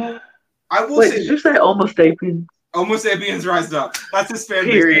will say. Did you say Homo sapiens? Homo sapiens rise up. That's his fan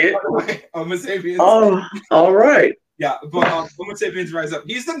base. Period. Homo sapiens. Oh, all right. Yeah, but Homo sapiens rise up.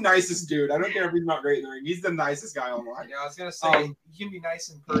 He's the nicest dude. I don't care if he's not great in the ring. He's the nicest guy online. Yeah, I was gonna say he can be nice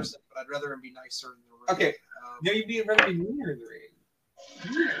in person, but I'd rather him be nicer in the ring. Okay, you'd rather be meaner in the ring.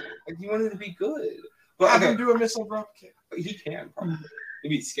 Yeah. Like you want him to be good. But have him do a missile drop kick. He can probably.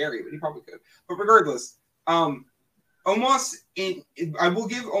 It'd be scary, but he probably could. But regardless, Omos. I will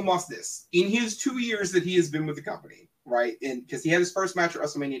give Omos this in his 2 years that he has been with the company, right? And because he had his first match at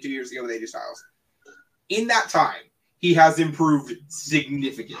WrestleMania 2 years ago with AJ Styles. In that time, he has improved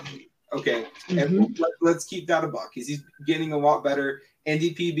significantly. Okay, and let's keep that a buck. He's getting a lot better.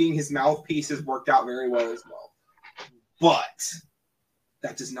 NDP being his mouthpiece has worked out very well as well. But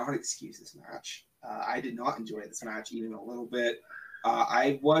that does not excuse this match. I did not enjoy this match even a little bit.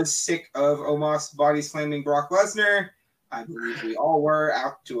 I was sick of Omos body slamming Brock Lesnar. I believe we all were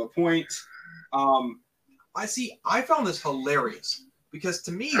out to a point. I found this hilarious because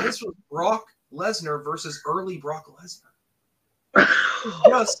to me this was Brock Lesnar versus early Brock Lesnar.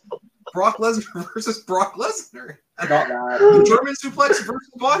 Just Brock Lesnar versus Brock Lesnar. Not bad. German suplex versus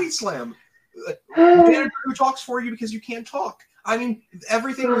body slam. Manager who talks for you because you can't talk. I mean,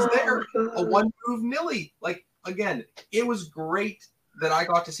 everything was there. A one-move Millie. Like, again, it was great that I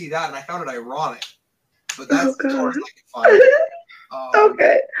got to see that, and I found it ironic. But that's as far as I can find.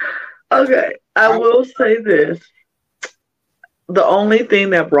 Okay. I will say this. The only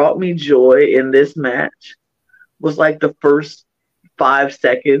thing that brought me joy in this match was like the first 5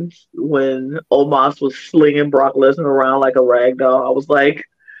 seconds when Omos was slinging Brock Lesnar around like a rag doll. I was like,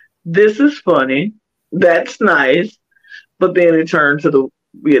 this is funny. That's nice. But then it turned to the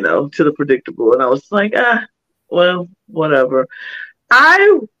predictable. And I was like, well, whatever. I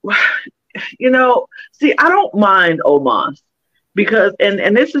don't mind Omos because,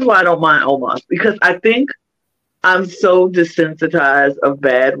 and this is why I don't mind Omos, because I think I'm so desensitized of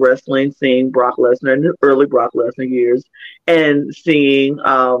bad wrestling, seeing Brock Lesnar in the early Brock Lesnar years and seeing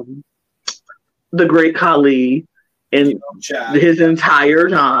the great Khali in his entire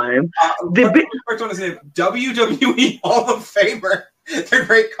time. WWE Hall of Famer, the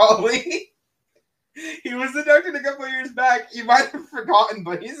great Khali. He was inducted a couple of years back. You might have forgotten,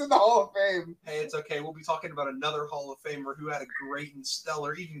 but he's in the Hall of Fame. Hey, it's okay. We'll be talking about another Hall of Famer who had a great and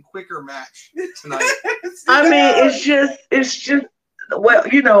stellar, even quicker match tonight. I mean, it's just well,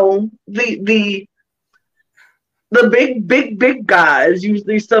 the big guys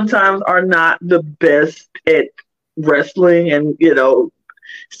usually sometimes are not the best at wrestling, and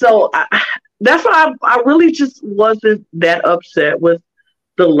so that's why I really just wasn't that upset with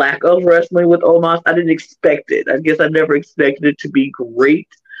the lack of wrestling with Omos. I didn't expect it. I guess I never expected it to be great,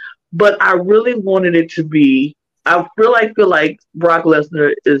 but I really wanted it to be. I feel like Brock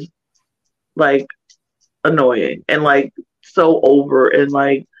Lesnar is like annoying and like so over, and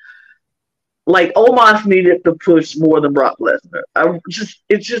like Omos needed to push more than Brock Lesnar.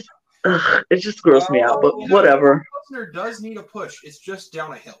 It just grossed me out. But whatever. Lesnar does need a push. It's just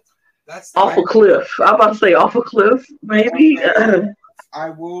down a hill. That's off a cliff. I'm about to say off a cliff, maybe. I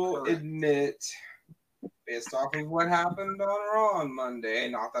will admit, based off of what happened on Raw on Monday,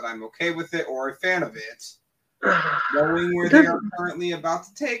 not that I'm okay with it or a fan of it, knowing where they are currently about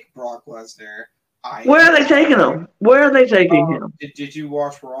to take Brock Lesnar. Where are they taking him? Where are they taking him? Did you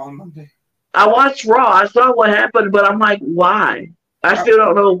watch Raw on Monday? I watched Raw. I saw what happened, but I'm like, why? I still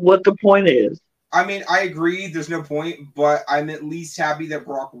don't know what the point is. I mean, I agree. There's no point, but I'm at least happy that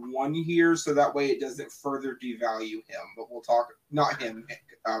Brock won here, so that way it doesn't further devalue him. But we'll talk, not him,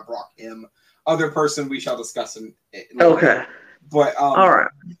 Brock, him, other person we shall discuss in later. Okay. But all right,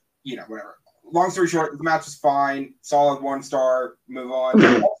 whatever. Long story short, the match was fine, solid 1 star. Move on.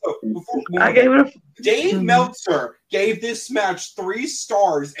 Also, I gave it Dave Meltzer gave this match 3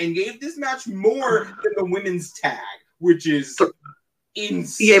 stars and gave this match more than the women's tag, which is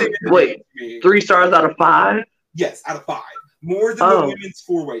insane. Wait, 3 stars out of 5? Yes, out of 5. More than the women's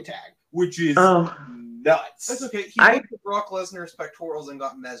 4-way tag, which is nuts. That's okay. He looked at Brock Lesnar's pectorals and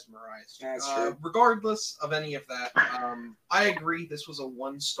got mesmerized. That's true. Regardless of any of that, I agree this was a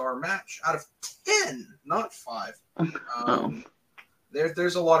 1-star match out of 10, not 5.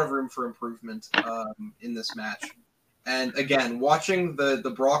 There's a lot of room for improvement in this match. And again, watching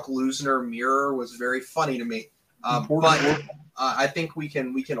the Brock Lesnar mirror was very funny to me. But I think we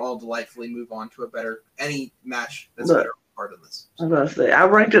can all delightfully move on to any match that's better part of this. I was going to say, I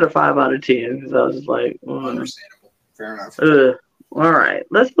ranked it a 5 out of 10 because I was just like, understandable. Fair enough. All right,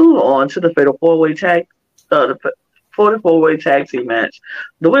 let's move on to the Fatal 4-Way Tag, the 44-Way Tag Team match.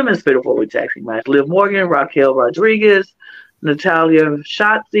 The women's Fatal 4-Way Tag Team match. Liv Morgan, Raquel Rodriguez, Natalya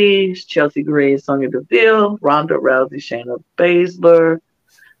Shotzi, Chelsea Green, Sonya Deville, Ronda Rousey, Shayna Baszler.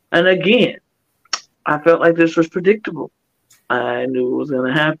 And again, I felt like this was predictable. I knew it was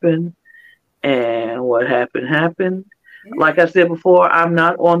going to happen. And what happened. Like I said before, I'm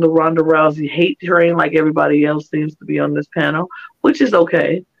not on the Ronda Rousey hate train like everybody else seems to be on this panel, which is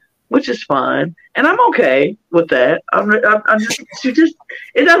okay, which is fine. And I'm okay with that. She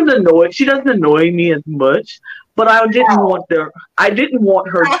doesn't annoy me as much, but I didn't want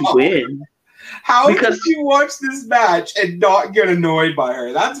her to win. How did you watch this match and not get annoyed by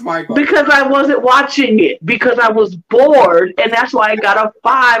her? That's my question. Because I wasn't watching it. Because I was bored, and that's why I got a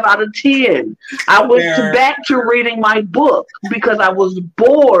 5 out of 10. I went back to reading my book because I was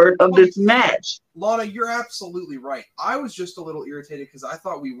bored of this match. Lana, you're absolutely right. I was just a little irritated because I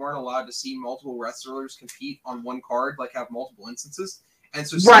thought we weren't allowed to see multiple wrestlers compete on one card, like have multiple instances. And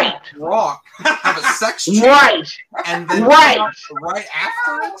so seeing Brock have a sex change and then right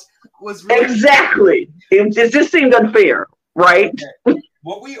after it was really exactly. It just seemed unfair, right? Okay.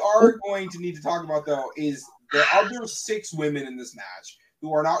 What we are going to need to talk about, though, is the other 6 women in this match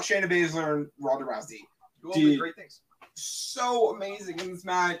who are not Shayna Baszler and Ronda Rousey. Who all did great things. So amazing in this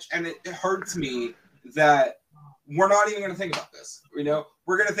match, and it hurts me that we're not even going to think about this. You know,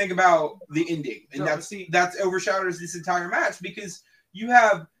 we're going to think about the ending, and that's overshadows this entire match because you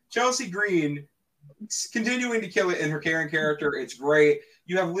have Chelsea Green continuing to kill it in her Karen character. It's great.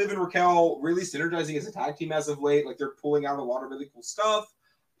 You have Liv and Raquel really synergizing as a tag team as of late. Like, they're pulling out a lot of really cool stuff.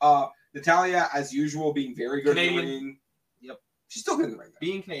 Natalya, as usual, being very good in the ring. Yep. She's still good in the ring, though.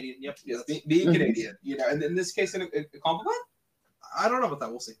 Being Canadian. Yep. Yes, being Canadian. You know, and in this case, a compliment? I don't know about that.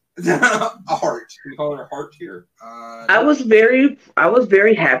 We'll see. A heart. Can we call her a heart here? I was very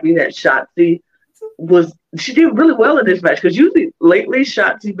happy that Shotzi she did really well in this match because usually lately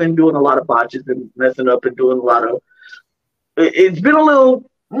Shotzi's been doing a lot of botches and messing up and doing a lot of. It's been a little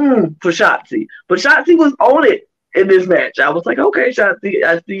for Shotzi, but Shotzi was on it in this match. I was like, okay, Shotzi,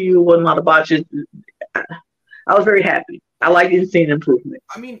 I see you won a lot of botches. I was very happy. I like seeing improvement.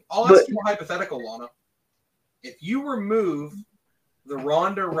 I mean, I'll ask you a hypothetical, Lana. If you remove the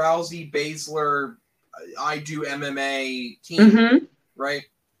Ronda Rousey Baszler I do MMA team, right?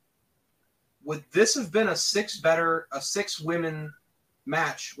 Would this have been a 6 women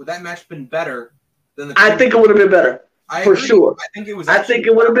match? Would that match been better than the? I think it would have been better for sure. I think it was. I think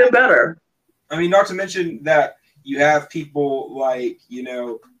it would have been better. I mean, not to mention that You have people like,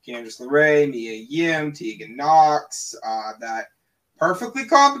 Candice LeRae, Mia Yim, Tegan Knox, that perfectly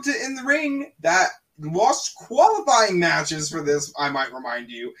competent in the ring, that lost qualifying matches for this, I might remind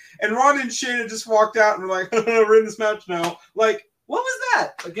you. And Ronda and Shayna just walked out and were like, we're in this match now. Like, what was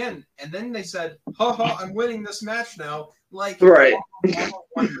that? Again, and then they said, I'm winning this match now. Like, right.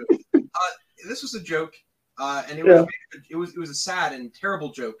 This was a joke, and it was a sad and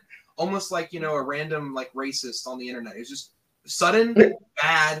terrible joke. Almost like, a random, like, racist on the internet. It was just sudden,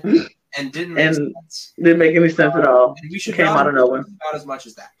 bad, and didn't make sense. Didn't make any sense at all. And we should came out of nowhere. About as much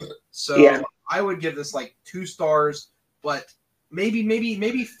as that. So I would give this, like, 2 stars, but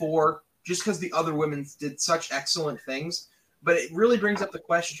maybe 4, just because the other women did such excellent things. But it really brings up the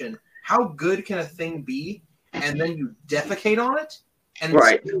question, how good can a thing be, and then you defecate on it, and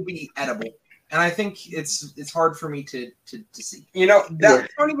still be edible? And I think it's hard for me to see. That's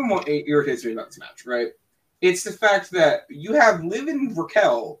not even what irritates me about this match, right? It's the fact that you have Liv and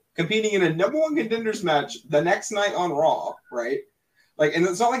Raquel competing in a number 1 contenders match the next night on Raw, right? Like, and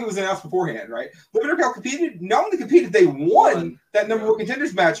it's not like it was announced beforehand, right? Liv and Raquel not only competed, they won that number 1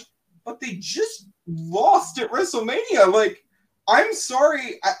 contenders match, but they just lost at WrestleMania. Like, I'm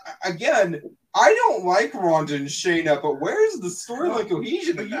sorry, I don't like Ronda and Shayna, but where's the storyline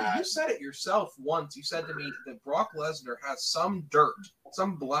cohesion in that? You said it yourself once. You said to me that Brock Lesnar has some dirt,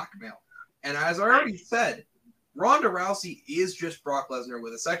 some blackmail. And as I already said, Ronda Rousey is just Brock Lesnar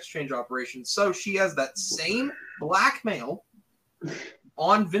with a sex change operation, so she has that same blackmail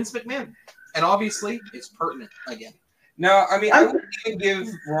on Vince McMahon. And obviously, it's pertinent again. No, I mean, I wouldn't even give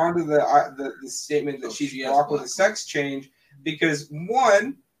Ronda the statement that she's Brock with a sex change, because,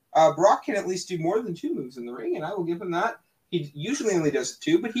 one, Brock can at least do more than 2 moves in the ring, and I will give him that. He usually only does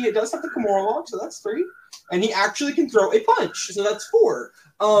 2, but he does have the Kimura lock, so that's 3. And he actually can throw a punch, so that's 4.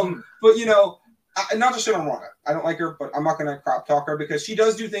 But, not to shit on Ronda. I don't like her, but I'm not going to crap talk her because she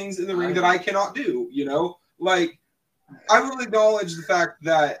does do things in the ring that I cannot do, Like, I will acknowledge the fact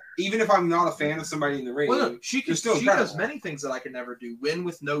that even if I'm not a fan of somebody in the ring, she does many things that I can never do. Win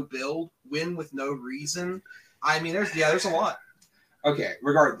with no build, win with no reason. I mean, there's a lot. Okay,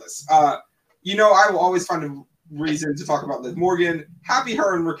 regardless. I will always find a reason to talk about Liv Morgan. Happy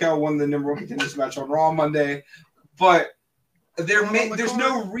her and Raquel won the number 1 contenders match on Raw Monday. But there's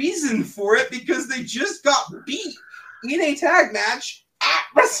no reason for it because they just got beat in a tag match at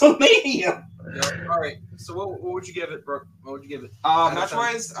WrestleMania. Yeah, all right. So what would you give it, Brooke? What would you give it?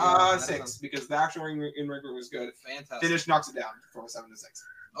 Match-wise, 6, because the action in ring was good. Fantastic. Finish knocks it down from 7 to 6.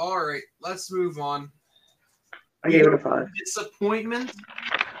 All right, let's move on. I gave it a 5. Disappointment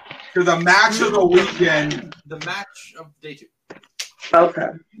to the match of the weekend. The match of day 2. Okay,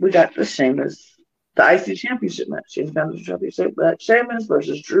 we got the Sheamus, the IC Championship match. Sheamus Championship match. Sheamus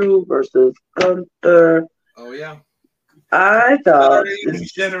versus Drew versus Gunther. Oh yeah. I thought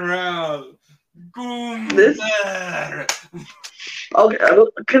General Gunther. Okay,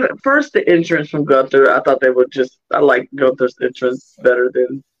 first the entrance from Gunther. I thought I like Gunther's entrance better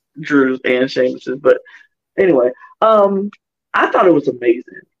than Drew's and Sheamus's, but. Anyway, I thought it was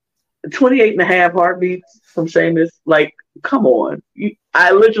amazing. 28 and a half heartbeats from Sheamus. Like, come on.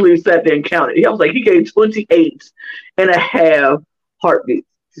 I literally sat there and counted. I was like, he gave 28 and a half heartbeats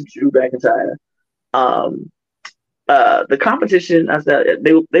to Drew McIntyre. The competition, I said,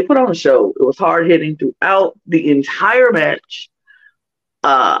 they put on a show. It was hard hitting throughout the entire match.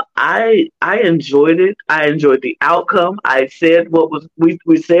 I enjoyed it. I enjoyed the outcome. I said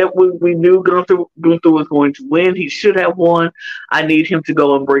we said we knew Gunther was going to win. He should have won. I need him to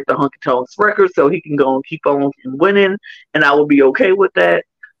go and break the Honky Tonks record so he can go and keep on winning, and I will be okay with that.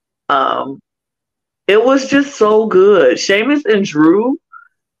 It was just so good. Sheamus and Drew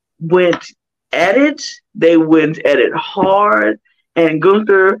went at it. They went at it hard. And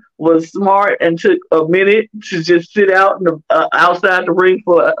Gunther was smart and took a minute to just sit out outside the ring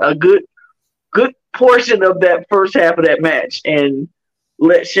for a good portion of that first half of that match and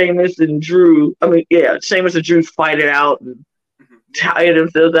let Sheamus and Drew fight it out and tire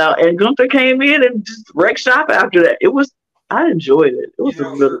themselves out. And Gunther came in and just wrecked shop after that. I enjoyed it. It was a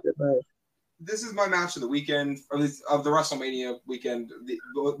really good match. This is my match of the weekend, or at least of the WrestleMania weekend,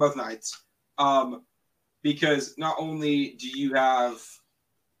 both nights. Because not only do you have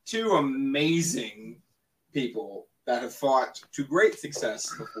 2 amazing people that have fought to great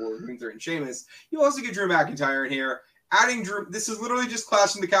success before Gunther and Sheamus, you also get Drew McIntyre in here. Adding Drew, this is literally just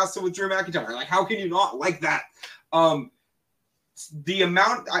Clash in the Castle with Drew McIntyre. Like, how can you not like that? The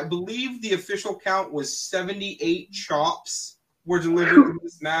amount, I believe the official count was 78 chops were delivered in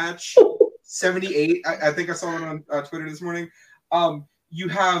this match. 78. I think I saw it on Twitter this morning. You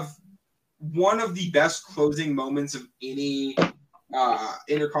have one of the best closing moments of any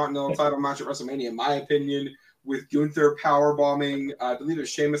Intercontinental title match at WrestleMania, in my opinion, with Gunther powerbombing, I believe it was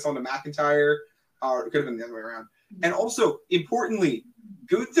Sheamus on the McIntyre, or it could have been the other way around. And also, importantly,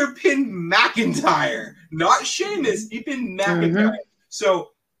 Gunther pinned McIntyre, not Sheamus. He pinned McIntyre.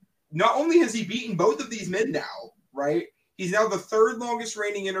 So not only has he beaten both of these men now, right? He's now the third longest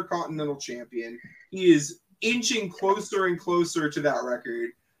reigning Intercontinental Champion. He is inching closer and closer to that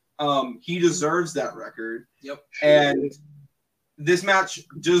record. He deserves that record. Yep. And this match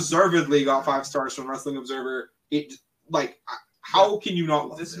deservedly got 5 stars from Wrestling Observer. How can you not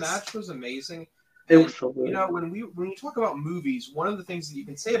love this? This match was amazing. It was so good. You know, when you talk about movies, one of the things that you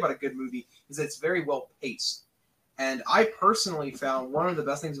can say about a good movie is that it's very well paced. And I personally found one of the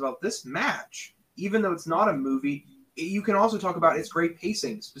best things about this match, even though it's not a movie, you can also talk about its great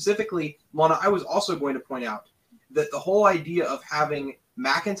pacing. Specifically, Lana, I was also going to point out that the whole idea of having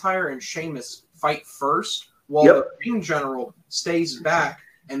McIntyre and Sheamus fight first while the ring general stays back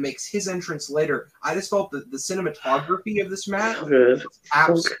and makes his entrance later, I just felt that the cinematography of this match was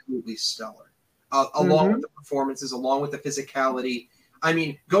absolutely stellar. Along with the performances, along with the physicality. I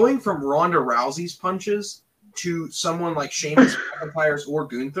mean, going from Ronda Rousey's punches to someone like Sheamus, McIntyre's, or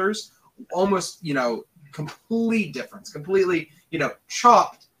Gunther's, almost, complete difference. Completely,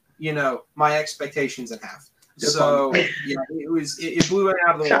 chopped, my expectations in half. So, it blew it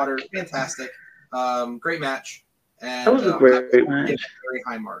out of the water. Fantastic. Great match. And that was a great match. Very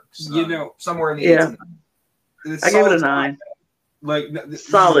high marks. Somewhere in the 8 to 9. I give it a 9.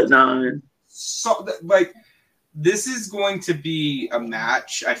 Solid 9. So, this is going to be a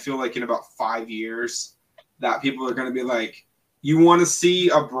match, I feel like, in about 5 years that people are going to be like, you want to see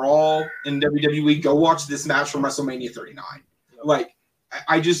a brawl in WWE, go watch this match from WrestleMania 39.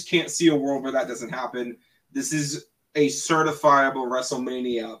 I just can't see a world where that doesn't happen. This is a certifiable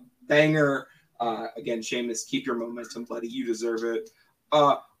WrestleMania banger. Again, Sheamus, keep your momentum, buddy. You deserve it.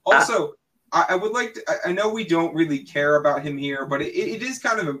 Also, I would like to, I know we don't really care about him here, but it is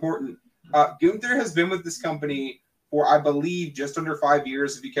kind of important. Gunther has been with this company for, I believe, just under 5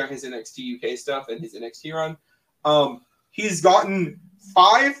 years, if you count his NXT UK stuff and his NXT run. He's gotten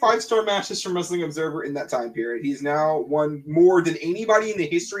 5 5-star matches from Wrestling Observer in that time period. He's now won more than anybody in the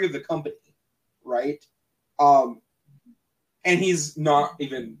history of the company, right? And he's not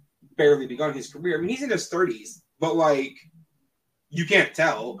even barely begun his career. I mean, he's in his 30s, but you can't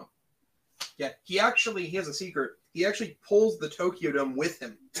tell. Yeah, he has a secret. He actually pulls the Tokyo Dome with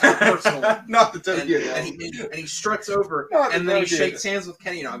him personally. Not the Tokyo Dome. And he struts over, and then he shakes hands with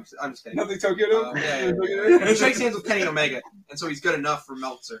Kenny. No, I'm just kidding. Not the Tokyo Dome? He shakes hands with Kenny Omega, and so he's good enough for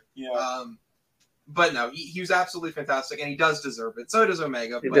Meltzer. Yeah. But no, he was absolutely fantastic, and he does deserve it. So does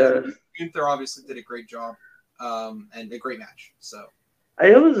Omega. But Gunther obviously did a great job, and a great match. So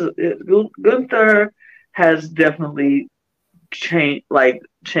Gunther has definitely changed my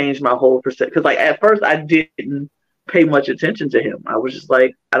whole perception. Because at first I didn't pay much attention to him. I was just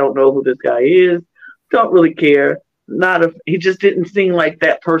like, I don't know who this guy is. Don't really care. He just didn't seem like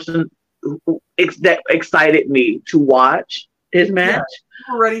that person that excited me to watch his match. Yeah,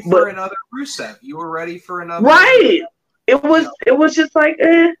 you were ready for another Rusev. You were ready for another. Right. It was just like,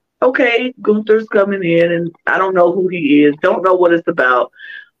 okay, Gunther's coming in, and I don't know who he is. Don't know what it's about.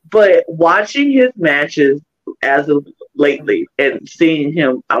 But watching his matches as of lately and seeing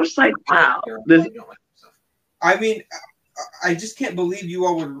him, I was like, wow. I mean, I just can't believe you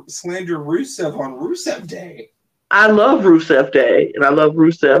all would slander Rusev on Rusev Day. I love Rusev Day, and I love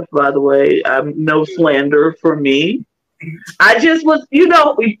Rusev, by the way. No slander for me. I just was,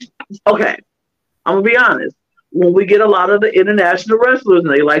 okay, I'm going to be honest. When we get a lot of the international wrestlers,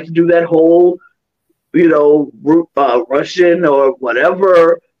 and they like to do that whole, Russian or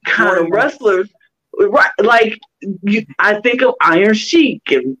whatever kind of wrestlers, right? I think of Iron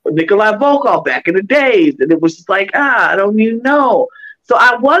Sheik and Nikolai Volkov back in the days, and it was just like, I don't even know. So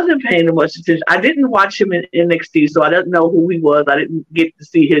I wasn't paying much attention. I didn't watch him in NXT, so I didn't know who he was. I didn't get to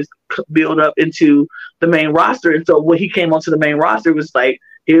see his build up into the main roster. And so when he came onto the main roster, it was like,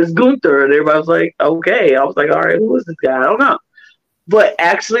 here's Gunther. And everybody was like, okay. I was like, all right, who is this guy? I don't know. But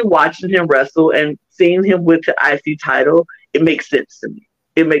actually watching him wrestle and seeing him with the IC title, it makes sense to me.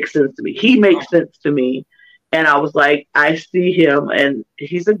 He makes sense to me. And I was like, I see him, and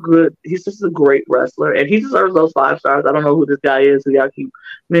he's just a great wrestler, and he deserves those 5 stars. I don't know who this guy is, who y'all keep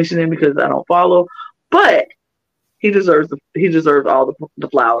mentioning because I don't follow, but he deserves all the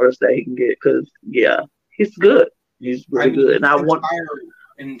flowers that he can get because, he's good. He's really good. And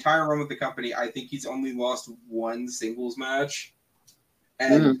an entire run with the company, I think he's only lost 1 singles match,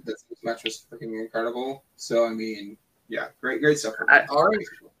 and that singles match was freaking incredible. So, I mean, yeah, great stuff. All right.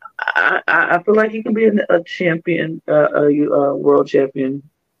 I feel like he can be a champion, a world champion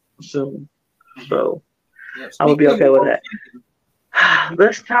soon. So Yeah, I would be speaking of okay with world that.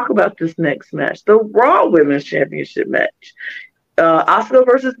 Let's talk about this next match, the Raw Women's Championship match. Asuka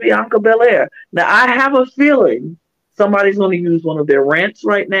versus Bianca Belair. Now, I have a feeling somebody's going to use one of their rants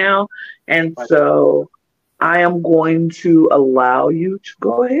right now, and so I am going to allow you to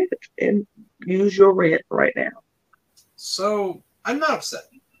go ahead and use your rant right now. So, I'm not upset.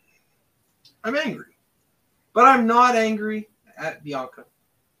 I'm angry. But I'm not angry at Bianca.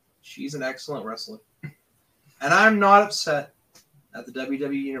 She's an excellent wrestler. And I'm not upset at the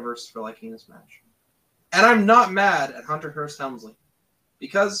WWE Universe for liking this match. And I'm not mad at Hunter Hearst Helmsley,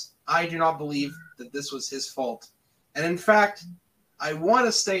 because I do not believe that this was his fault. And in fact, I want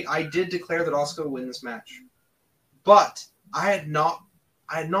to state I did declare that Asuka would win this match. But I had not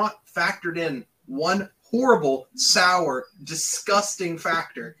factored in one horrible, sour, disgusting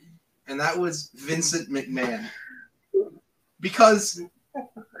factor, and that was Vincent McMahon. Because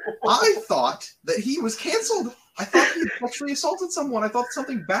I thought that he was canceled. I thought he sexually assaulted someone. I thought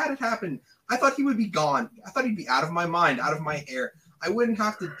something bad had happened. I thought he would be gone. I thought he'd be out of my mind, out of my hair. I wouldn't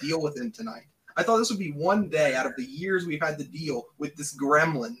have to deal with him tonight. I thought this would be one day out of the years we've had to deal with this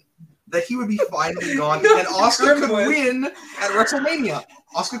gremlin that he would be finally gone and Asuka could win at WrestleMania.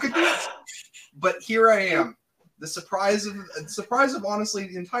 Asuka could do it. But here I am. The surprise of honestly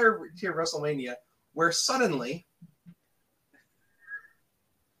the entire WrestleMania, where suddenly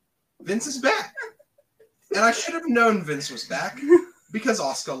Vince is back. And I should have known Vince was back because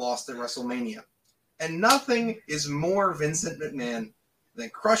Asuka lost at WrestleMania. And nothing is more Vincent McMahon than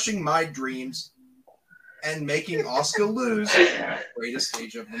crushing my dreams and making Asuka lose the greatest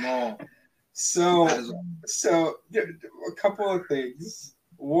stage of them all. So a couple of things.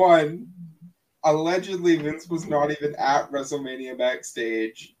 One, allegedly Vince was not even at WrestleMania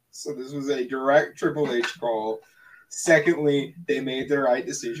backstage, so this was a direct Triple H call. Secondly, they made the right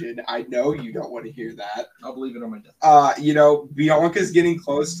decision. I know you don't want to hear that. I'll believe it on my death. Bianca's getting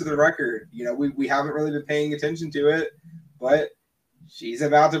close to the record. We haven't really been paying attention to it, but she's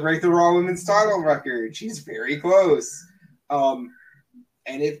about to break the Raw Women's title record. She's very close. And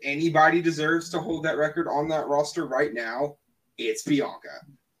if anybody deserves to hold that record on that roster right now, it's Bianca.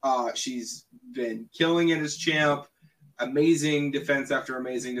 She's been killing it as champ. Amazing defense after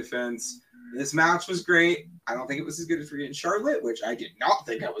amazing defense. This match was great. I don't think it was as good as Rhea and Charlotte, which I did not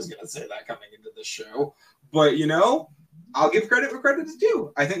think I was going to say that coming into this show. But, I'll give credit where credit is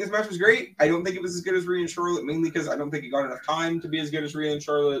due. I think this match was great. I don't think it was as good as Rhea and Charlotte, mainly because I don't think it got enough time to be as good as Rhea and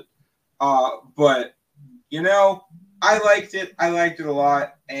Charlotte. But, I liked it. I liked it a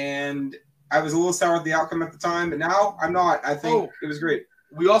lot. And I was a little sour at the outcome at the time, but now I'm not. I think it was great.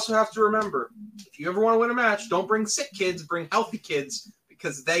 We also have to remember, if you ever want to win a match, don't bring sick kids, bring healthy kids,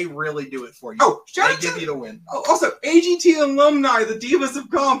 because they really do it for you. Oh, they give you the win. Oh, also, AGT alumni, the Divas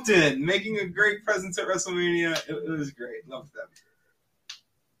of Compton, making a great presence at WrestleMania. It was great. Loved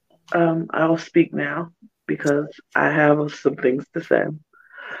them. I'll speak now because I have some things to say.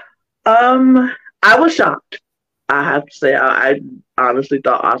 I was shocked. I have to say, I honestly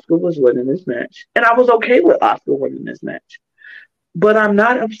thought Asuka was winning this match, and I was okay with Asuka winning this match. But I'm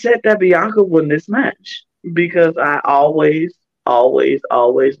not upset that Bianca won this match because I always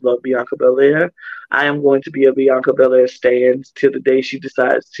love Bianca Belair. I am going to be a Bianca Belair stan till the day she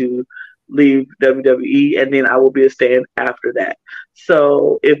decides to leave WWE, and then I will be a stan after that.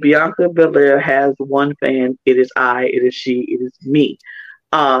 So if Bianca Belair has one fan, it is I, it is she, it is me.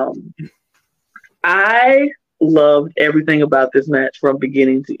 I loved everything about this match from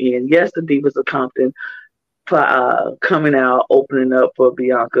beginning to end. Yes, the Divas of Compton coming out, opening up for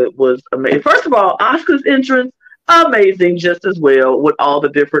Bianca was amazing. First of all, Asuka's entrance, amazing just as well, with all the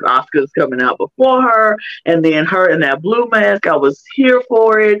different Asukas coming out before her, and then her in that blue mask. I was here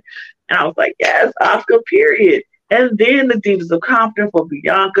for it, and I was like, yes, Asuka, period. And then the Divas of Compton for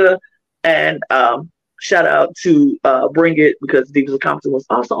Bianca, and shout out to Bring It, because Divas of Compton was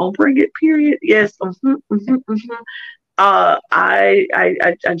also on Bring It, period. Yes. I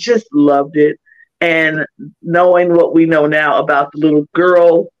just loved it. And knowing what we know now about the little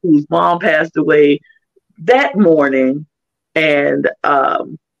girl whose mom passed away that morning, and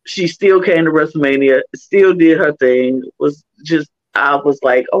she still came to WrestleMania, still did her thing, I was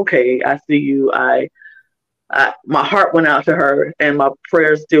like, okay, I see you. My heart went out to her, and my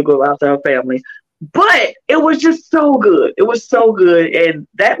prayers still go out to her family. But it was just so good. It was so good. And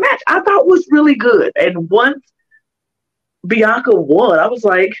that match I thought was really good. And once Bianca won, I was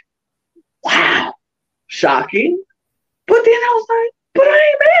like, wow, shocking. But then I was like, but I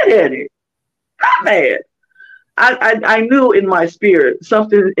ain't mad at it. Not mad. I knew in my spirit,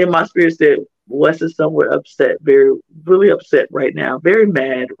 something in my spirit said, Wes is somewhere upset, really upset right now, very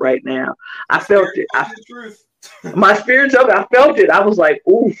mad right now. I felt it. The truth. My spirit told me, I felt it. I was like,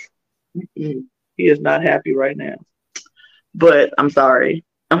 oof, he is not happy right now. But I'm sorry.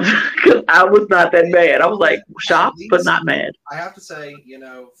 Because I was not that mad. I was like shocked, but not mad. I have to say,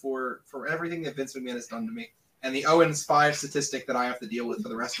 for everything that Vince McMahon has done to me, and the 0-5 statistic that I have to deal with for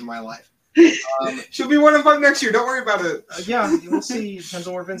the rest of my life. She'll be 1-5 next year. Don't worry about it. Yeah, we'll see. Depends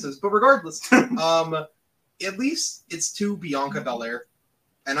on where Vince is. But regardless, at least it's to Bianca Belair,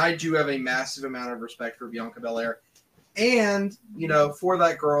 and I do have a massive amount of respect for Bianca Belair, and for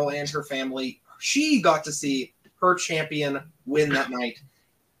that girl and her family, she got to see her champion win that night.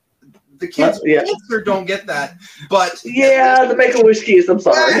 The kids don't get that, but the Make-A-Wish kids. I'm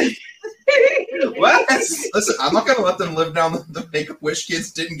sorry. What? Listen, I'm not gonna let them live down the Make-A-Wish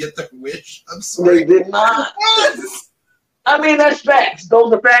kids didn't get their wish. I'm sorry. They did not. I mean, that's facts.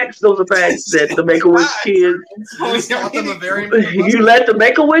 Those are facts. That the Make-A-Wish kids. You let the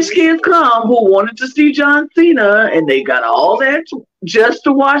Make-A-Wish kids come who wanted to see John Cena, and they got all that just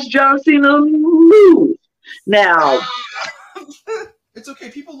to watch John Cena lose. Now. It's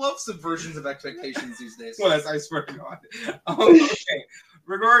okay. People love subversions of expectations these days. Well, I swear to God. Okay.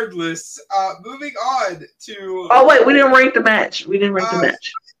 Regardless, moving on to. Oh wait, we didn't rank the match. 8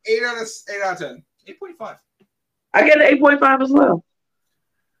 out of 10. 8.5. I get an 8.5 as well.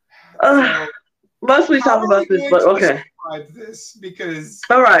 Must we talk about this? But okay. This because.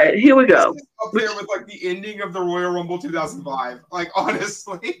 All right, here we go. Up there with like the ending of the Royal Rumble 2005. Like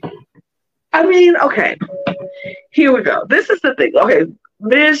honestly. I mean, okay. Here we go. This is the thing. Okay,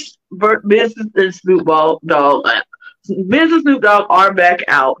 Miz and Snoop Dogg. Miz and Snoop Dogg are back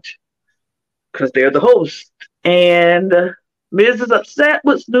out because they're the host, and Miz is upset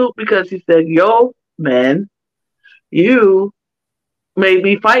with Snoop because he said, "Yo, man, you made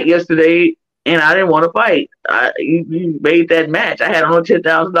me fight yesterday, and I didn't want to fight. You made that match. I had on a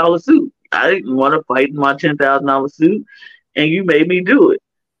 $10,000 suit. I didn't want to fight in my $10,000 suit, and you made me do it."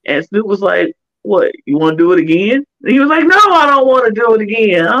 And Snoop was like, "What, you want to do it again?" And he was like, "No, I don't want to do it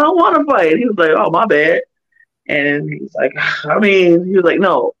again. I don't want to fight." He was like, "Oh, my bad." And he was like, he was like,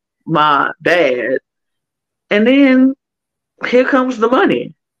 "No, my bad." And then here comes the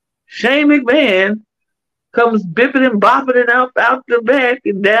money. Shane McMahon comes bipping and bopping it out the back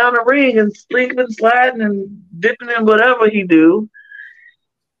and down the ring and slinking, sliding and dipping in whatever he do.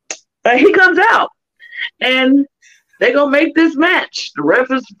 And he comes out. And they gonna make this match. The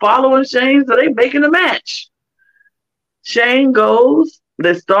ref is following Shane, so they making a match. Shane goes,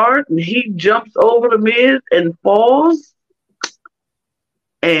 they start, and he jumps over the Miz and falls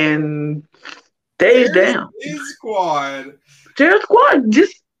and stays down. His squad. Their squad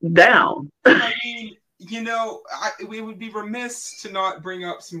just down. I mean, we would be remiss to not bring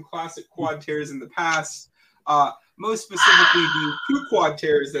up some classic quad tears in the past. Most specifically, the 2 quad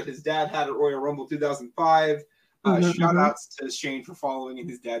tears that his dad had at Royal Rumble 2005. Shout outs to Shane for following in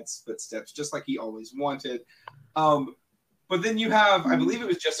his dad's footsteps, just like he always wanted. But then you have, I believe it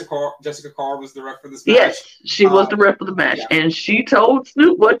was Jessica Carr was the ref for this match. Yes, she was the ref for the match, and she told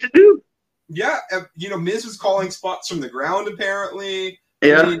Snoop what to do. Yeah, Miz was calling spots from the ground apparently.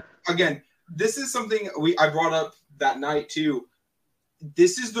 Yeah. I mean, again, this is something I brought up that night too.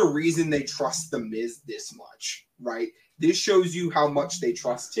 This is the reason they trust the Miz this much, right? This shows you how much they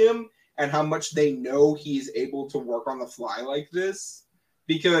trust him and how much they know he's able to work on the fly like this.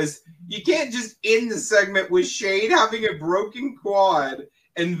 Because you can't just end the segment with Shane having a broken quad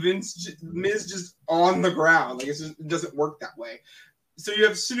and Miz just on the ground. Like, it doesn't work that way. So you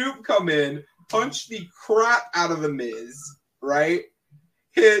have Snoop come in, punch the crap out of the Miz, right?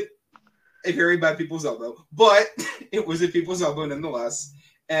 Hit a very bad people's elbow, but it was a people's elbow nonetheless,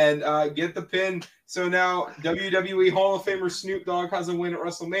 and get the pin. So now WWE Hall of Famer Snoop Dogg has a win at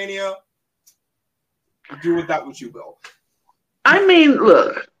WrestleMania. Do with that what you will. I mean,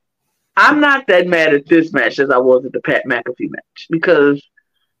 look, I'm not that mad at this match as I was at the Pat McAfee match because,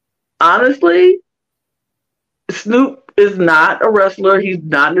 honestly, Snoop is not a wrestler. He's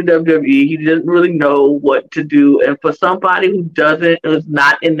not in the WWE. He doesn't really know what to do. And for somebody who is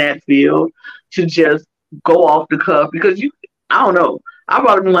not in that field to just go off the cuff, because I don't know. I've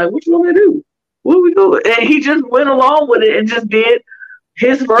probably been like, what you want me to do? What are we doing? And he just went along with it and just did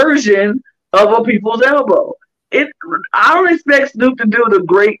his version of a people's elbow. I don't expect Snoop to do the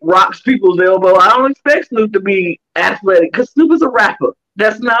great rocks people's elbow. I don't expect Snoop to be athletic because Snoop is a rapper.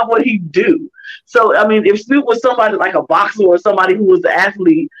 That's not what he do. So, I mean, if Snoop was somebody like a boxer or somebody who was an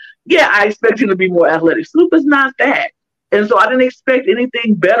athlete, yeah, I expect him to be more athletic. Snoop is not that. And so I didn't expect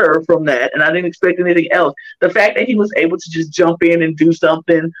anything better from that, and I didn't expect anything else. The fact that he was able to just jump in and do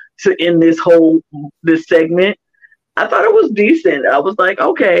something to end this segment, I thought it was decent. I was like,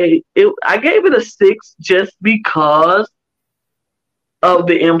 okay, I gave it a 6 just because of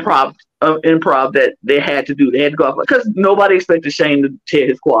the improv that they had to do. They had to go off because nobody expected Shane to tear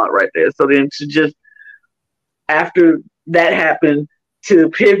his quad right there. So then to just after that happened to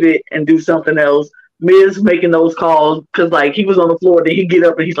pivot and do something else. Miz making those calls because like he was on the floor, then he get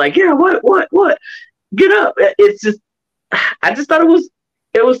up and he's like, yeah, what, get up. It's just, I just thought it was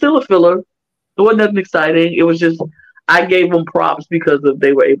still a filler. It wasn't nothing exciting. It was just, I gave them props because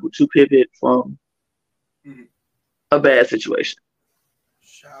they were able to pivot from a bad situation.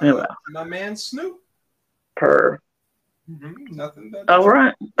 Shout out to my man Snoop. Nothing bad. All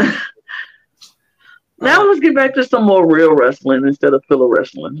right. Now let's get back to some more real wrestling instead of filler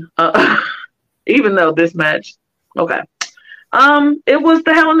wrestling. Even though this match, okay. It was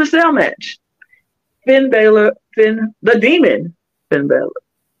the Hell in a Cell match. Finn Balor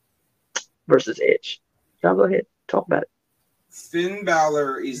versus Edge. Y'all go ahead, talk about it. Finn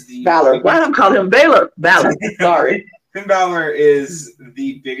Balor is the Balor. Why don't I call him Balor? Balor. Sorry. Finn Balor is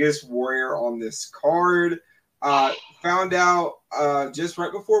the biggest warrior on this card. Found out just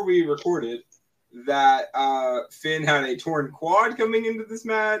right before we recorded that Finn had a torn quad coming into this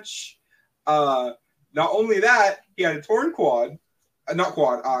match. Not only that, he had a torn quad,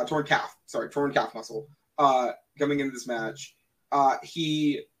 torn calf. Sorry, torn calf muscle. Coming into this match,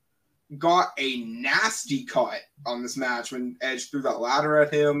 he got a nasty cut on this match when Edge threw that ladder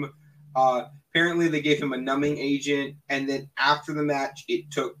at him. Apparently, they gave him a numbing agent, and then after the match,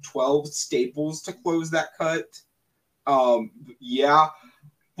 it took 12 staples to close that cut. Yeah,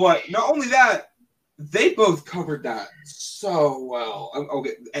 but not only that, they both covered that so well.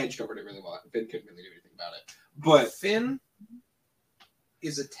 Okay, Edge covered it really well. Finn couldn't really do anything about it. But Finn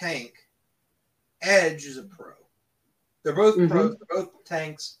is a tank. Edge is a pro. They're both pros. They're both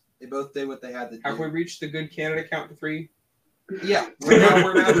tanks. They both did what they had to do. Have we reached the good candidate count to 3? Yeah, we're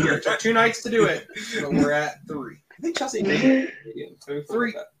now here. It took 2 nights to do it, but we're at 3. I think Chelsea made it.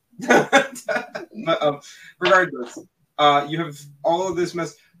 3. But regardless, you have all of this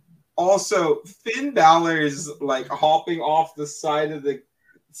mess. Also, Finn Balor's like hopping off the side of the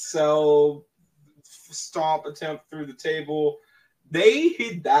cell stomp attempt through the table. They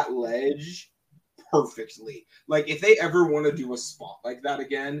hit that ledge perfectly. Like, if they ever want to do a spot like that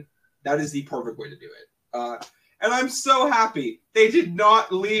again, that is the perfect way to do it. And I'm so happy they did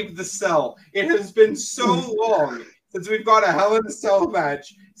not leave the cell. It has been so long since we've got a Hell in a Cell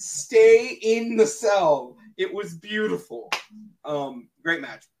match. Stay in the cell. It was beautiful. Great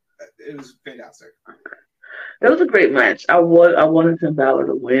match. It was fantastic. It was a great match. I wanted Finn Balor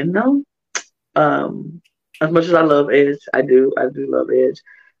to win, though. As much as I love Edge, I do love Edge.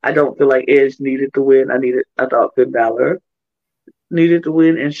 I don't feel like Edge needed to win. I thought Finn Balor needed to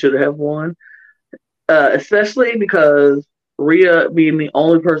win and should have won. Especially because Rhea being the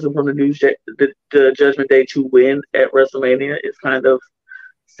only person from the Judgment Day to win at WrestleMania is kind of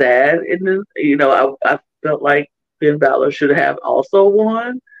sad. And I felt like Finn Balor should have also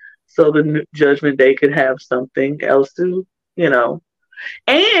won, so the Judgment Day could have something else to,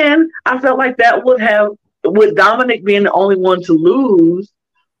 And I felt like that with Dominic being the only one to lose,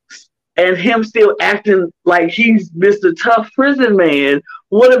 and him still acting like he's Mr. Tough Prison Man,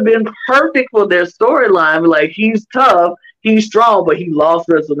 would have been perfect for their storyline. Like, he's tough, he's strong, but he lost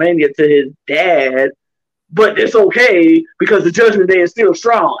WrestleMania to his dad. But it's okay because the Judgment Day is still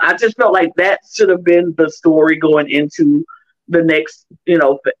strong. I just felt like that should have been the story going into the next,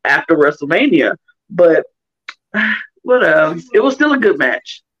 after WrestleMania. But whatever. It was still a good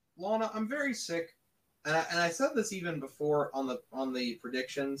match. Lana, I'm very sick, and I said this even before on the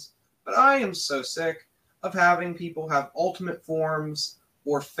predictions, but I am so sick of having people have ultimate forms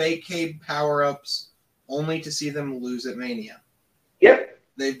or fake Cade power-ups only to see them lose at Mania. Yep.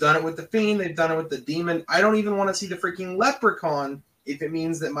 They've done it with the Fiend. They've done it with the Demon. I don't even want to see the freaking Leprechaun if it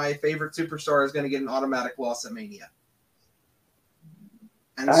means that my favorite superstar is going to get an automatic loss at Mania.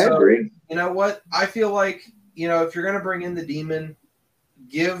 And I agree. You know what? I feel like, if you're going to bring in the Demon,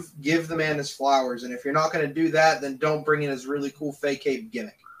 give the man his flowers. And if you're not going to do that, then don't bring in his really cool fake Cade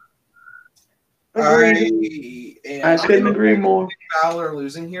gimmick. I couldn't agree more. Balor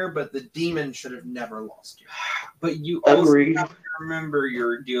losing here, but the Demon should have never lost here. But you also have to remember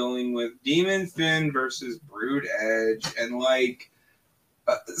you're dealing with Demon Finn versus Brood Edge, and like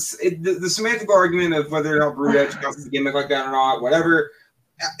the semantic argument of whether or not Brood Edge counts as a gimmick like that or not, whatever.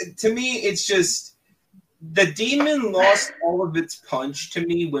 To me, it's just the Demon lost all of its punch to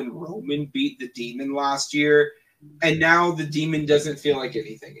me when Roman beat the Demon last year. And now the Demon doesn't feel like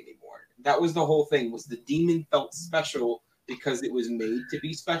anything anymore. That was the whole thing, was the Demon felt special because it was made to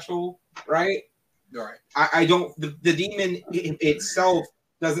be special, right? Right. I don't, the Demon itself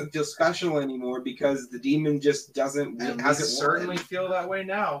doesn't feel special anymore because the Demon just hasn't certainly feel that way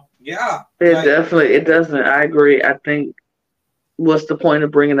now. Yeah. It doesn't. I agree. I think what's the point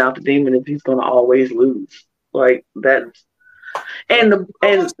of bringing out the Demon if he's going to always lose? Like that. And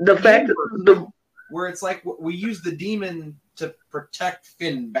the fact that where it's like we use the Demon to protect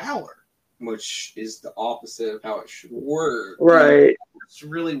Finn Balor, which is the opposite of how it should work. Right. It's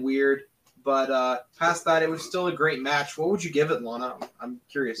really weird. But past that, it was still a great match. What would you give it, Lana? I'm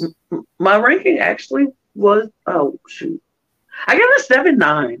curious. My ranking actually was I give it a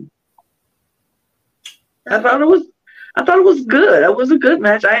 7.9. I thought it was good. It was a good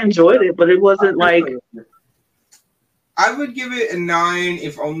match. I enjoyed it, but it wasn't like. I would give it a 9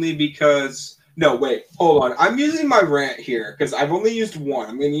 if only because. No, wait, hold on. I'm using my rant here because I've only used one.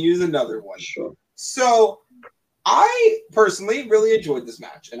 I'm going to use another one. Sure. So, I personally really enjoyed this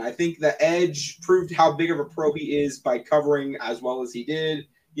match, and I think that Edge proved how big of a pro he is by covering as well as he did.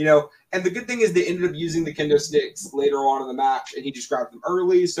 And the good thing is they ended up using the kendo sticks later on in the match, and he just grabbed them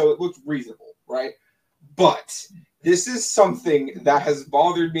early, so it looked reasonable, right? But this is something that has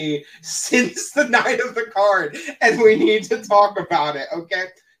bothered me since the night of the card, and we need to talk about it, okay?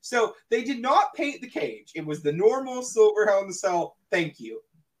 So they did not paint the cage. It was the normal silver Hell in the Cell. Thank you.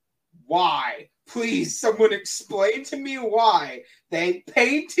 Why? Please, someone explain to me why they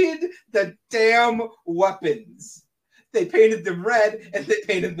painted the damn weapons. They painted them red and they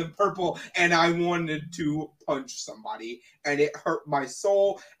painted them purple, and I wanted to punch somebody, and it hurt my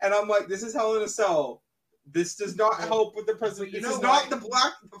soul. And I'm like, this is Hell in a Cell. This does not help with the presentation. This is not the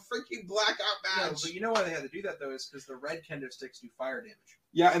freaking blackout match. No, but you know why they had to do that, though, is because the red kendo sticks do fire damage.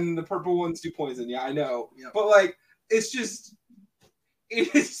 Yeah, and the purple ones do poison. Yeah, I know. Yep. But, like, it's just...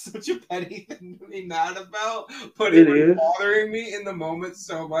 It is such a petty thing to be mad about, but it was bothering me in the moment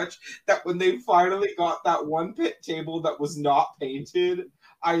so much that when they finally got that one pit table that was not painted,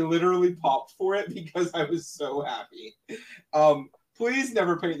 I literally popped for it because I was so happy. Please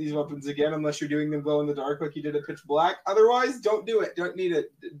never paint these weapons again unless you're doing them glow in the dark like you did at Pitch Black. Otherwise, don't do it. Don't need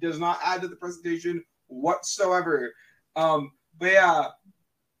it. It does not add to the presentation whatsoever. But yeah.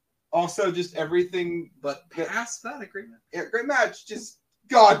 Also, just everything. But past that, a great match. Yeah, great match. Just,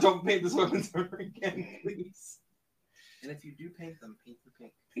 God, don't paint this weapons ever again, please. And if you do paint them, paint them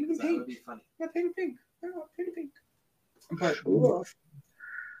pink. Paint them pink. That would be funny. Yeah, paint them pink. Yeah, paint them pink. But,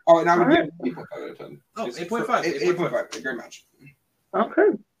 oh, now we're getting 8.5 out of 10. Oh, 8.5. 8.5. Great match. Okay.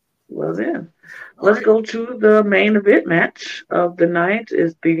 Well, then. Let's go to the main event match of the night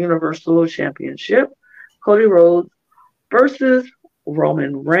is the Universal Championship. Cody Rhodes versus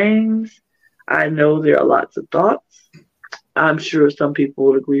Roman Reigns. I know there are lots of thoughts. I'm sure some people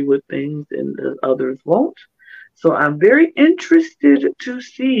will agree with things and others won't. So I'm very interested to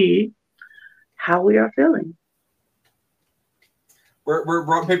see how we are feeling. We're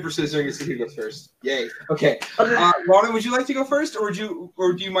rock, paper, scissors to see who goes first. Yay. Okay. Ronnie, would you like to go first, or do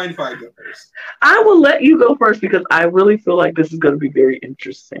you mind if I go first? I will let you go first because I really feel like this is going to be very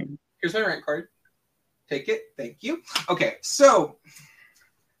interesting. Here's my rank card. Take it. Thank you. Okay, so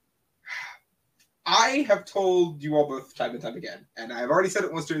I have told you all both time and time again, and I've already said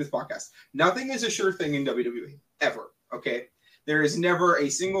it once during this podcast, nothing is a sure thing in WWE, ever, okay? There is never a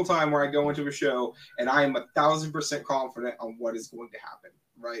single time where I go into a show and I am 1,000% confident on what is going to happen,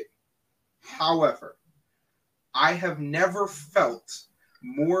 right? However, I have never felt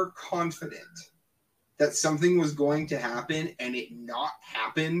more confident that something was going to happen and it not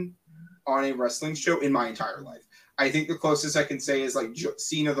happen on a wrestling show in my entire life. I think the closest I can say is like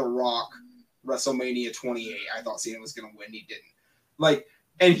Cena The Rock, WrestleMania 28. I thought Cena was going to win. He didn't. Like,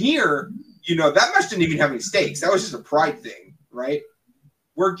 and here, that match didn't even have any stakes. That was just a pride thing, right?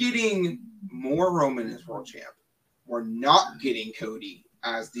 We're getting more Roman as world champ. We're not getting Cody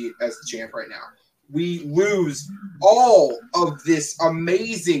as the champ right now. We lose all of this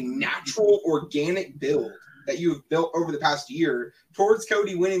amazing, natural, organic build that you have built over the past year towards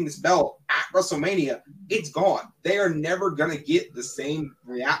Cody winning this belt at WrestleMania. It's gone. They are never going to get the same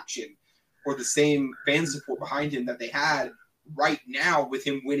reaction or the same fan support behind him that they had right now with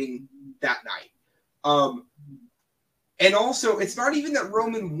him winning that night. And also, it's not even that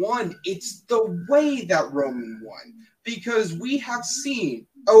Roman won. It's the way that Roman won. Because we have seen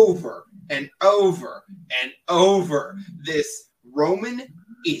over and over and over this Roman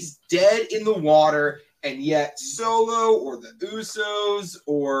is dead in the water, and yet Solo or the Usos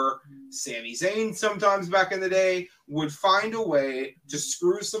or Sami Zayn sometimes back in the day would find a way to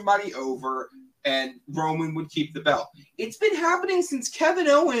screw somebody over and Roman would keep the belt. It's been happening since Kevin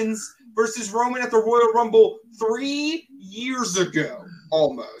Owens versus Roman at the Royal Rumble 3 years ago,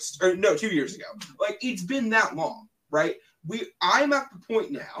 almost. Or no, 2 years ago. Like, it's been that long, right? I'm at the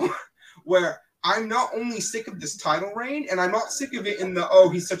point now where I'm not only sick of this title reign, and I'm not sick of it in the, oh,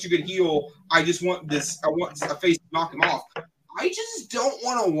 he's such a good heel, I want a face to knock him off. I just don't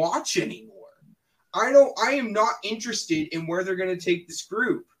want to watch anymore. I am not interested in where they're going to take this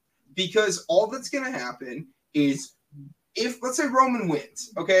group, because all that's going to happen is, if, let's say Roman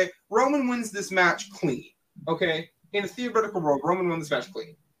wins, okay? Roman wins this match clean, okay? In a theoretical world, Roman wins this match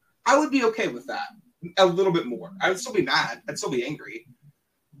clean. I would be okay with that a little bit more. I would still be mad. I'd still be angry.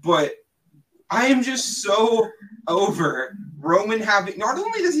 But I am just so over Roman having, not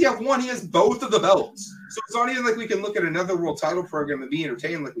only does he have one, he has both of the belts. So it's not even like we can look at another world title program and be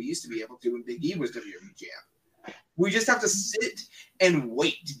entertained like we used to be able to when Big E was WWE champ. We just have to sit and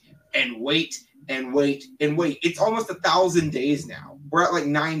wait and wait and wait and wait. It's almost 1,000 days now. We're at like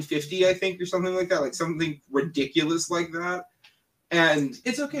 950, I think, or something like that, like something ridiculous like that. And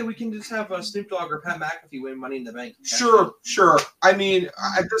it's okay. We can just have Snoop Dogg or Pat McAfee win Money in the Bank. Sure. I mean,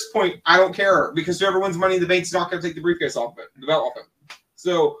 at this point, I don't care, because whoever wins Money in the Bank is not going to take the briefcase off it, the belt off him.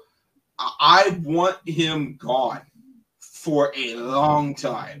 So I want him gone for a long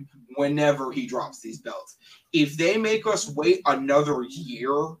time whenever he drops these belts. If they make us wait another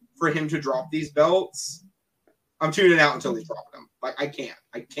year for him to drop these belts, I'm tuning out until he's dropping them. Like, I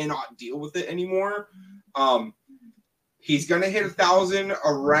cannot deal with it anymore. He's going to hit 1,000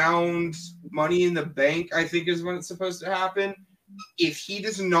 around Money in the Bank, I think is when it's supposed to happen. If he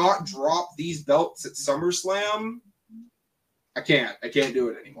does not drop these belts at SummerSlam, I can't do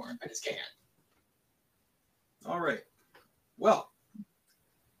it anymore. I just can't. All right. Well,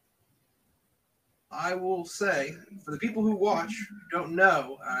 I will say, for the people who watch, who don't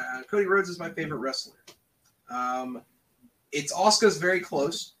know, Cody Rhodes is my favorite wrestler. It's Asuka's very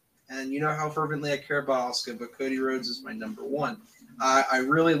close. And you know how fervently I care about Asuka, but Cody Rhodes is my number one. I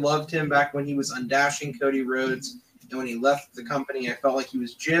really loved him back when he was undashing Cody Rhodes. And when he left the company, I felt like he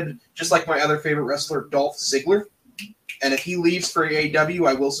was jibbed, just like my other favorite wrestler, Dolph Ziggler. And if he leaves for AEW,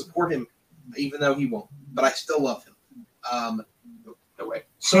 I will support him, even though he won't. But I still love him. No way.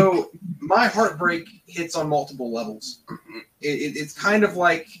 So my heartbreak hits on multiple levels. It's kind of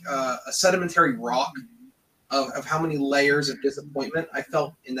like a sedimentary rock of how many layers of disappointment I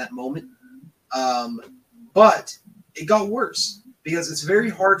felt in that moment. But it got worse, because it's very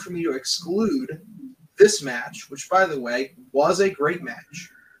hard for me to exclude this match, which, by the way, was a great match.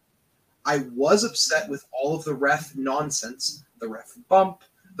 I was upset with all of the ref nonsense, the ref bump,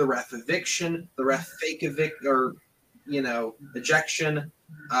 the ref eviction, the ref fake evict, or, ejection,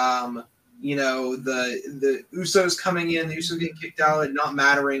 the Usos coming in, the Usos getting kicked out and not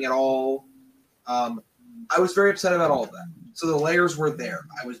mattering at all. I was very upset about all of that. So the layers were there.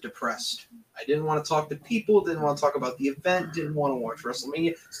 I was depressed. I didn't want to talk to people, didn't want to talk about the event, didn't want to watch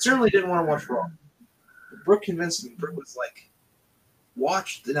WrestleMania, certainly didn't want to watch Raw. But Brooke convinced me. Brooke was like,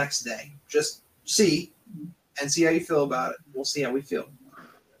 watch the next day. Just see and see how you feel about it. We'll see how we feel.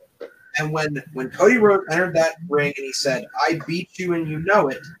 And when Cody Rhodes entered that ring and he said, I beat you and you know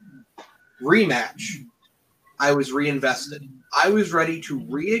it, rematch, I was reinvested. I was ready to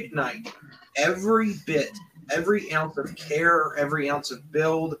reignite every bit, every ounce of care, every ounce of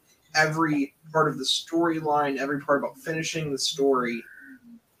build, every part of the storyline, every part about finishing the story.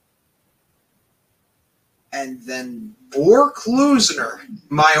 And then Bork Lusner,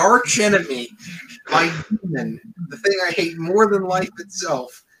 my arch enemy, my demon, the thing I hate more than life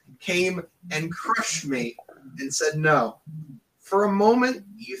itself, came and crushed me and said no. For a moment,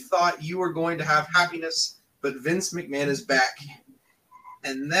 you thought you were going to have happiness, but Vince McMahon is back.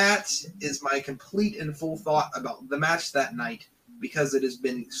 And that is my complete and full thought about the match that night, because it has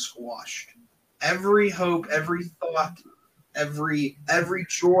been squashed. Every hope, every thought, every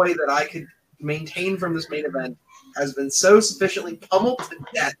joy that I could maintain from this main event has been so sufficiently pummeled to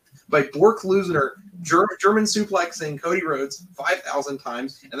death by Bork Lusner, German suplexing Cody Rhodes 5,000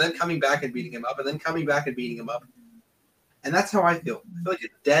 times, and then coming back and beating him up, and then coming back and beating him up. And that's how I feel. I feel like a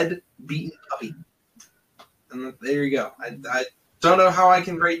dead, beaten puppy. And there you go. I don't know how I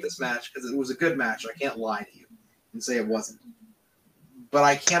can rate this match, because it was a good match. I can't lie to you and say it wasn't. But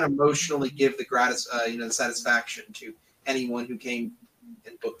I can't emotionally give the satisfaction to anyone who came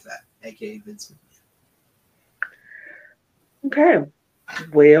and booked that, aka Vince McMahon. Okay.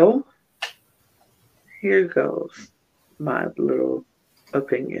 Well, here goes my little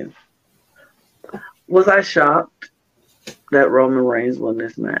opinion. Was I shocked that Roman Reigns won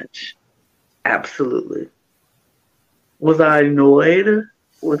this match? Absolutely. Was I annoyed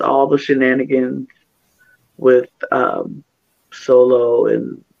with all the shenanigans with Solo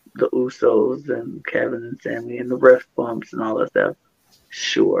and the Usos and Kevin and Sammy and the ref bumps and all that stuff,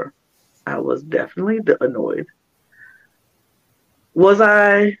 sure, I was definitely annoyed. Was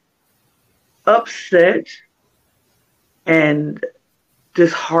I upset and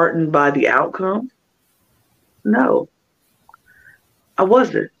disheartened by the outcome? No, I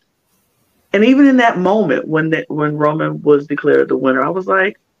wasn't. And even in that moment when Roman was declared the winner, I was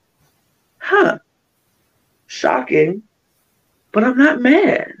like, huh, shocking, but I'm not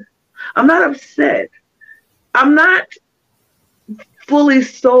mad. I'm not upset. I'm not fully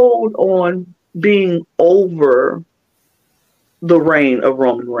sold on being over the reign of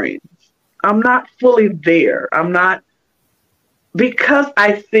Roman Reigns. I'm not fully there. I'm not, because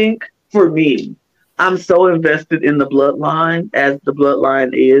I think for me, I'm so invested in the bloodline, as the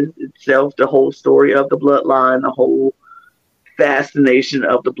bloodline is itself, the whole story of the bloodline, the whole fascination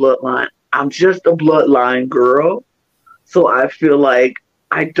of the bloodline. I'm just a bloodline girl. So I feel like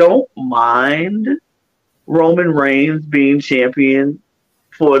I don't mind Roman Reigns being champion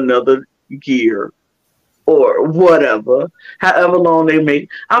for another year or whatever, however long they make.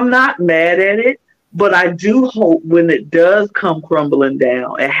 I'm not mad at it, but I do hope when it does come crumbling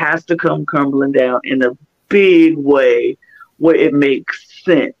down, it has to come crumbling down in a big way where it makes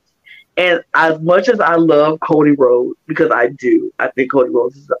sense. And as much as I love Cody Rhodes, because I do, I think Cody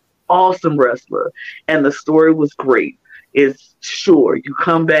Rhodes is an awesome wrestler, and the story was great. It's sure you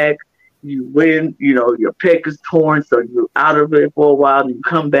come back, you win, your pec is torn, so you're out of it for a while, and you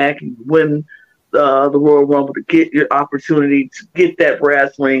come back and you win the Royal Rumble to get your opportunity to get that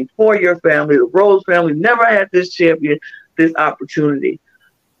brass ring for your family. The Rhodes family never had this opportunity.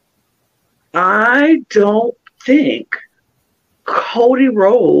 I don't think Cody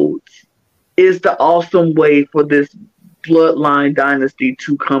Rhodes is the awesome way for this bloodline dynasty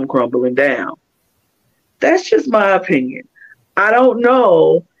to come crumbling down. That's just my opinion. I don't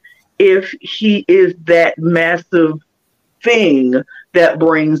know if he is that massive thing that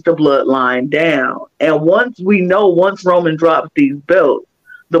brings the bloodline down. And once Roman drops these belts,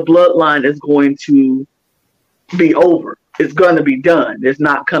 the bloodline is going to be over. It's going to be done. There's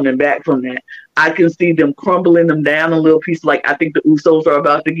not coming back from that. I can see them crumbling them down a little piece. Like, I think the Usos are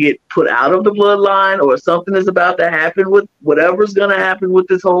about to get put out of the bloodline, or something is about to happen with whatever's going to happen with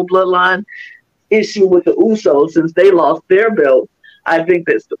this whole bloodline issue with the Usos, since they lost their belt. I think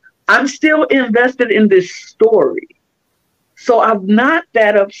I'm still invested in this story. So I'm not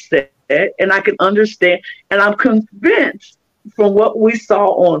that upset, and I can understand, and I'm convinced from what we saw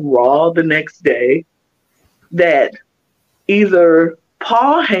on Raw the next day that either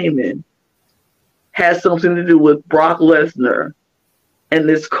Paul Heyman has something to do with Brock Lesnar and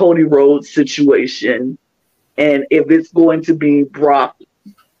this Cody Rhodes situation, and if it's going to be Brock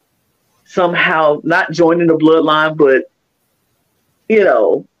somehow not joining the bloodline, but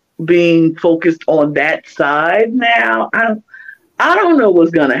being focused on that side now, I don't know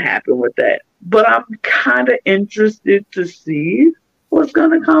what's going to happen with that, but I'm kind of interested to see what's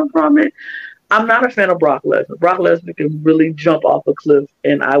going to come from it. I'm not a fan of Brock Lesnar. Brock Lesnar can really jump off a cliff,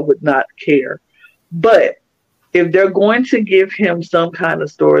 and I would not care. But if they're going to give him some kind of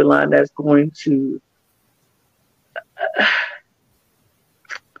storyline that's going to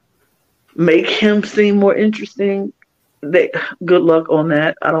make him seem more interesting, good luck on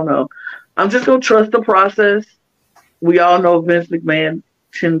that. I don't know. I'm just going to trust the process. We all know Vince McMahon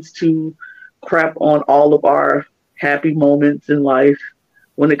tends to crap on all of our happy moments in life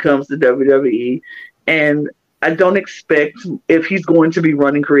when it comes to WWE. And I don't expect, if he's going to be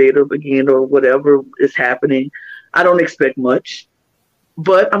running creative again or whatever is happening, I don't expect much.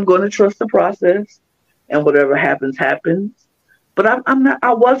 But I'm going to trust the process, and whatever happens, happens. But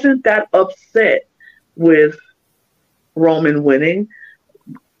I wasn't that upset with Roman winning.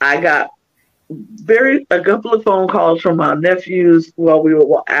 I got a couple of phone calls from my nephews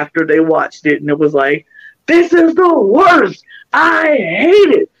after they watched it, and it was like, "This is the worst. I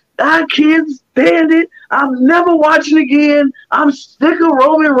hate it. I can't stand it. I'm never watching again. I'm sick of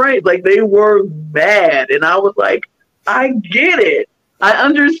Roman Reigns." Like, they were mad, and I was like, I get it. I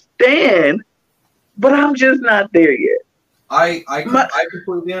understand, but I'm just not there yet. I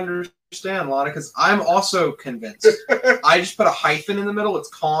completely understand, Lana, because I'm also convinced. I just put a hyphen in the middle. It's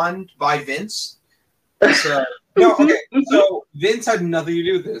conned by Vince. So no, okay. So Vince had nothing to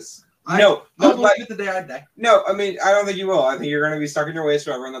do with this. I'll believe it the day I die. No, I mean, I don't think you will. I think you're going to be stuck in your ways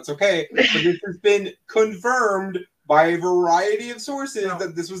forever, and that's okay. But this has been confirmed by a variety of sources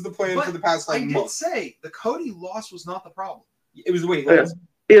that this was the plan for the past month. I did say the Cody loss was not the problem. It was the way he lost.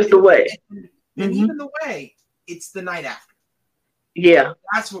 It's the way. And even the way, it's the night after. Yeah,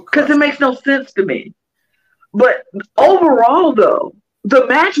 That's what because it crushed me. makes no sense to me. But overall, though, the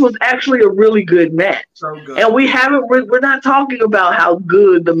match was actually a really good match. So good. And we're not talking about how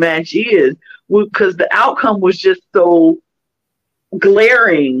good the match is because the outcome was just so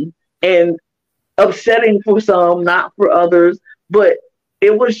glaring and upsetting for some, not for others. But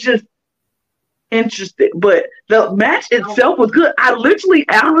it was just interesting. But the match itself was good. I literally,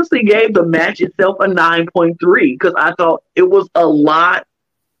 honestly gave the match itself a 9.3 because I thought it was a lot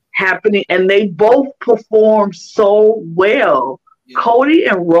happening, and they both performed so well. Yeah. Cody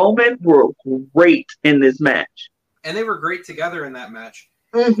and Roman were great in this match. And they were great together in that match.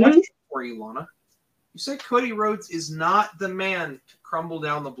 Mm-hmm. Question for you, Lana. You said Cody Rhodes is not the man to crumble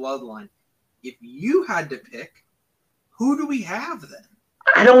down the bloodline. If you had to pick, who do we have then?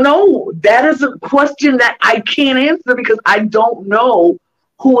 I don't know. That is a question that I can't answer because I don't know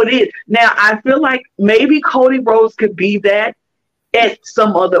who it is. Now, I feel like maybe Cody Rhodes could be that at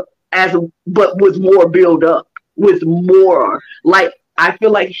some other, but with more build up, with more, like, I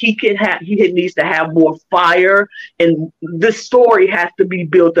feel like he needs to have more fire, and this story has to be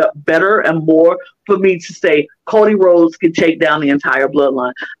built up better and more for me to say Cody Rhodes can take down the entire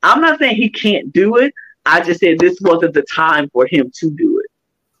bloodline. I'm not saying he can't do it. I just said this wasn't the time for him to do it.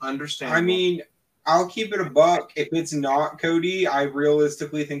 Understand. I mean, I'll keep it a buck. If it's not Cody, I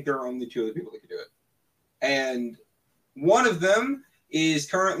realistically think there are only two other people that can do it. And one of them is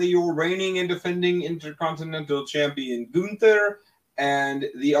currently your reigning and defending Intercontinental Champion Gunther, and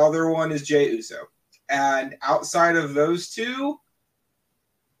the other one is Jey Uso. And outside of those two,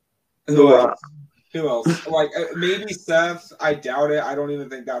 who else? Who else? Like, maybe Seth. I doubt it. I don't even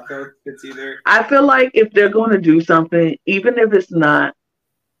think that fits either. I feel like if they're going to do something, even if it's not,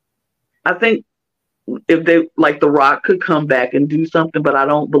 I think if they, like, The Rock could come back and do something, but I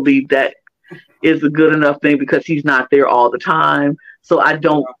don't believe that is a good enough thing because he's not there all the time. So I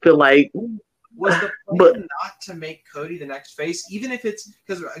don't feel like. Was the plan not to make Cody the next face, even if it's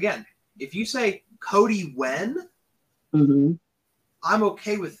because, again, if you say Cody when, mm-hmm. I'm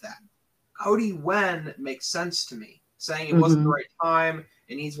okay with that. Cody when makes sense to me. Saying it wasn't the right time,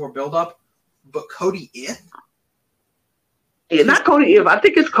 it needs more build up, but Cody if. Yeah, not Cody if. I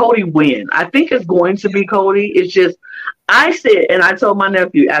think it's Cody when. I think it's going to be Cody. It's just, I said, and I told my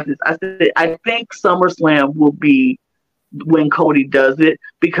nephew after this, I said, I think SummerSlam will be when Cody does it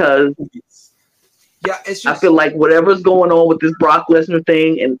because it's just, I feel like whatever's going on with this Brock Lesnar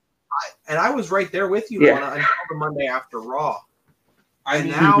thing, and I was right there with you, Lana, until the Monday after Raw.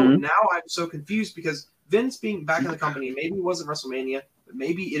 Now I'm so confused because Vince being back in the company, maybe it wasn't WrestleMania, but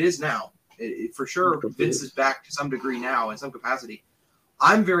maybe it is now. For sure, Vince is back to some degree now in some capacity.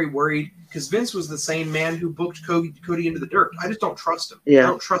 I'm very worried because Vince was the same man who booked Cody into the dirt. I just don't trust him.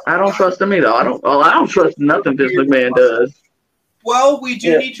 Yeah, I don't trust him either. I don't trust nothing Vince McMahon does. Well, we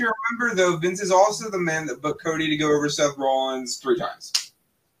do need to remember though, Vince is also the man that booked Cody to go over Seth Rollins 3 times.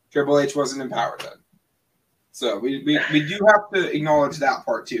 Triple H wasn't in power then. So we do have to acknowledge that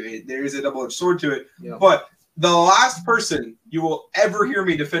part too. There is a double-edged sword to it. Yeah. But the last person you will ever hear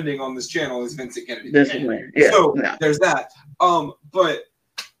me defending on this channel is Vincent Kennedy. So there's that. But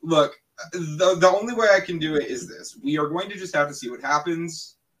look, the only way I can do it is this. We are going to just have to see what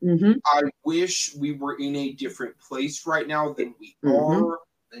happens. Mm-hmm. I wish we were in a different place right now than we are.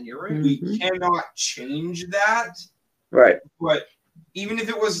 And you're right. We cannot change that. Right. But even if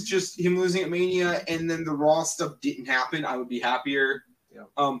it was just him losing at Mania and then the Raw stuff didn't happen, I would be happier.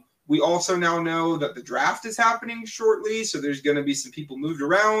 Yeah. We also now know that the draft is happening shortly, so there's going to be some people moved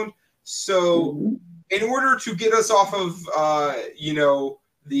around. So in order to get us off of,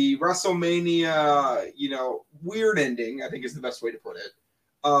 the WrestleMania, weird ending, I think is the best way to put it.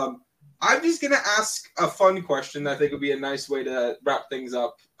 I'm just going to ask a fun question that I think would be a nice way to wrap things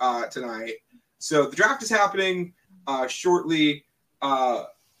up tonight. So the draft is happening shortly.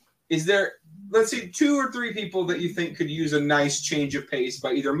 Is there, let's say, 2 or 3 people that you think could use a nice change of pace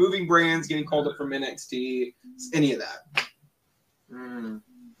by either moving brands, getting called up from NXT, any of that?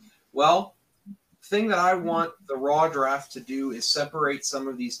 Well, the thing that I want the Raw draft to do is separate some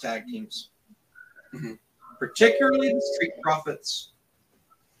of these tag teams, particularly the Street Profits.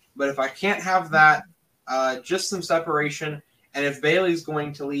 But if I can't have that, just some separation. And if Bayley's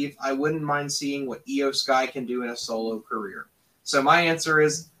going to leave, I wouldn't mind seeing what Io Sky can do in a solo career. So my answer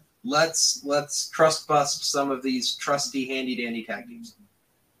is let's trust bust some of these trusty, handy-dandy tag teams.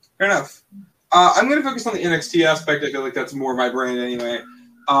 Fair enough. I'm going to focus on the NXT aspect. I feel like that's more my brand anyway.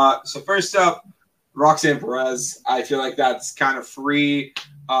 So first up, Roxanne Perez. I feel like that's kind of free.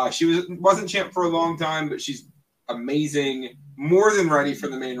 She wasn't champ for a long time, but she's amazing, more than ready for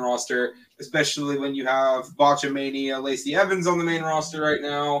the main roster. especially when you have Botchamania, Lacey Evans on the main roster right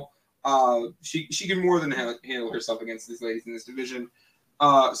now. She can more than handle herself against these ladies in this division.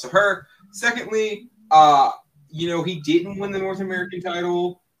 So her. Secondly, he didn't win the North American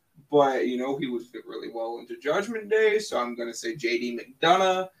title, but he would fit really well into Judgment Day. So I'm going to say JD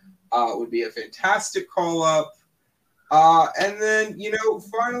McDonough would be a fantastic call up. And then,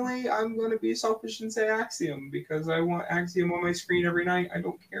 finally, I'm going to be selfish and say Axiom because I want Axiom on my screen every night. I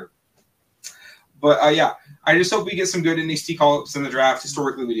don't care. But, I just hope we get some good NXT call-ups in the draft.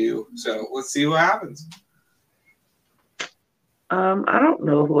 Historically, we do. So let's see what happens. I don't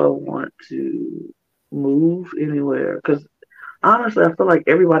know who I want to move anywhere because, honestly, I feel like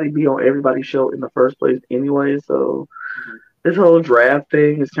everybody be on everybody's show in the first place anyway. So this whole draft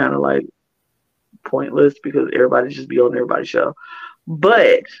thing is kind of like pointless because everybody just be on everybody's show.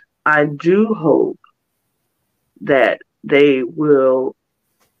 But I do hope that they will.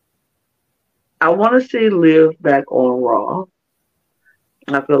 I want to see Liv back on Raw.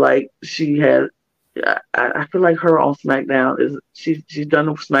 I feel like she had. I feel like her on SmackDown is she's done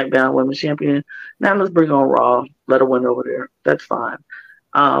the SmackDown Women's Champion. Now let's bring her on Raw. Let her win over there. That's fine.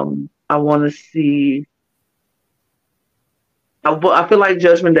 I want to see. I feel like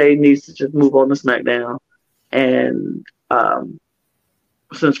Judgment Day needs to just move on to SmackDown, and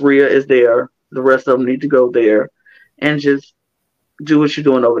since Rhea is there, the rest of them need to go there, and just do what you're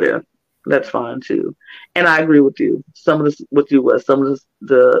doing over there. That's fine too. And I agree with you. Some of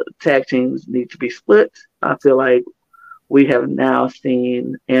the tag teams need to be split. I feel like we have now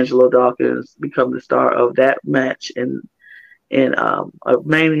seen Angelo Dawkins become the star of that match in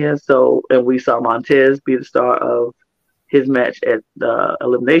Mania. So, and we saw Montez be the star of his match at the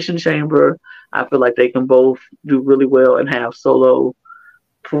Elimination Chamber. I feel like they can both do really well and have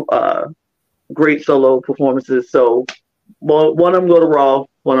great solo performances. So, one of them go to Raw,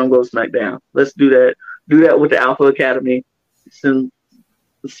 one of them go to SmackDown. Let's do that. Do that with the Alpha Academy. Split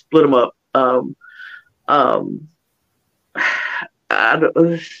them up. That's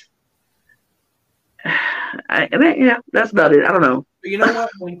about it. I don't know. But you know what?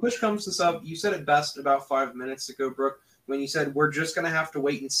 When push comes to shove, you said it best about 5 minutes ago, Brooke, when you said we're just going to have to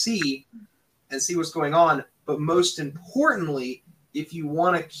wait and see what's going on. But most importantly, if you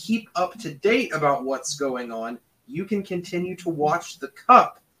want to keep up to date about what's going on, you can continue to watch the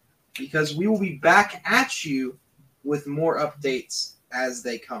Cup because we will be back at you with more updates as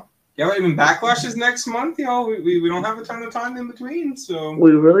they come. Yeah, even Backlash is next month. We don't have a ton of time in between, so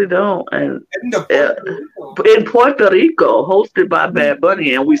we really don't. And in Puerto Rico, hosted by Bad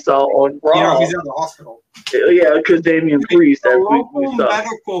Bunny, and we saw on Raw. Yeah, he's at the hospital. Yeah, because Damian Priest. The local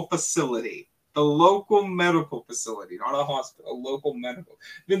medical facility. The local medical facility, not a hospital. A local medical.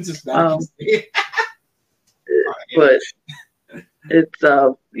 Vince's Majesty. But it's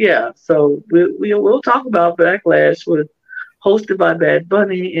so we'll talk about Backlash hosted by Bad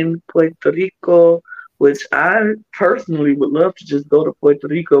Bunny in Puerto Rico, which I personally would love to just go to Puerto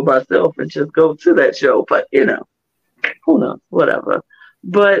Rico myself and just go to that show. But who knows, whatever.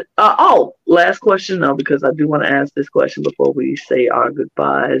 But last question though, because I do want to ask this question before we say our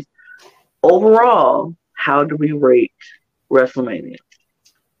goodbyes. Overall, how do we rate WrestleMania?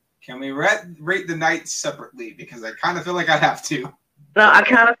 Can we rate the nights separately? Because I kind of feel like I have to. No, I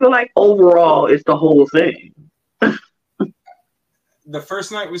kind of feel like overall it's the whole thing. The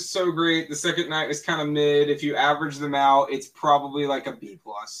first night was so great. The second night was kind of mid. If you average them out, it's probably like a B+.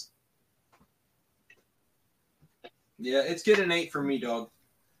 Yeah, it's getting an 8 for me, dog.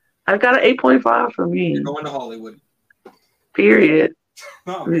 I got an 8.5 for me. You're going to Hollywood. Period.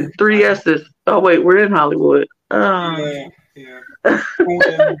 Oh, 3 S's. Oh, wait, we're in Hollywood. Yeah.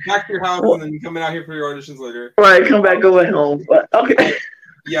 Back to your house and then coming out here for your auditions later. Right, come back, go home. But okay.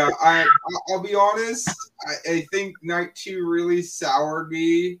 Yeah, I'll be honest. I think night 2 really soured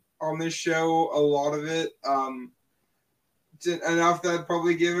me on this show. A lot of it. Enough that I'd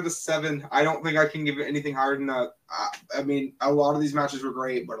probably give it a 7. I don't think I can give it anything higher than that. I mean, a lot of these matches were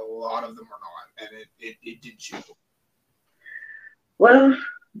great, but a lot of them were not, and it did show. Well,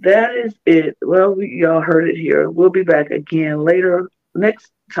 that is it. Well, y'all heard it here. We'll be back again later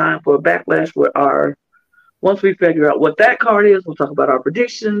next time for a Backlash with once we figure out what that card is, we'll talk about our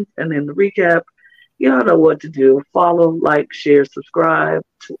predictions and then the recap. Y'all know what to do. Follow, like, share, subscribe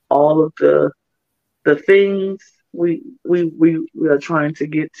to all of the things. We are trying to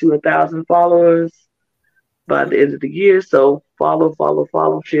get to 1,000 followers by the end of the year. So follow,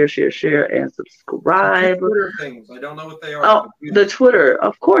 share, and subscribe. Twitter things. I don't know what they are. Oh, the Twitter.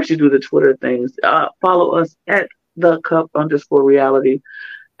 Of course you do the Twitter things. Follow us at @the_cup_reality.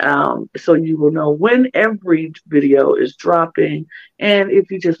 So you will know when every video is dropping. And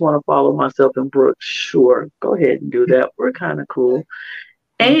if you just want to follow myself and Brooke, sure, go ahead and do that. We're kind of cool.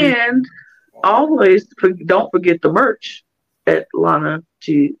 And always don't forget the merch at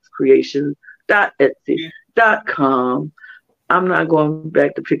lanagcreation.etsy.com. I'm not going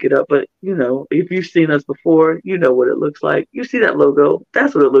back to pick it up, but if you've seen us before, you know what it looks like. You see that logo,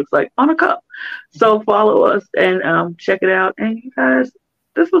 that's what it looks like on a cup. So follow us and check it out. And you guys,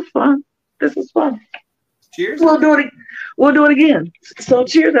 this was fun. Cheers. We'll do it again. So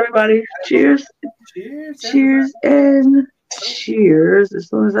cheers, everybody. Cheers. Cheers and cheers. As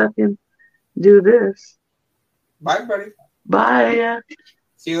soon as I can do this. Bye, everybody. Bye.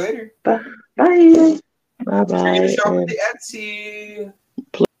 See you later. Bye. Bye. Bye. Shop at the Etsy.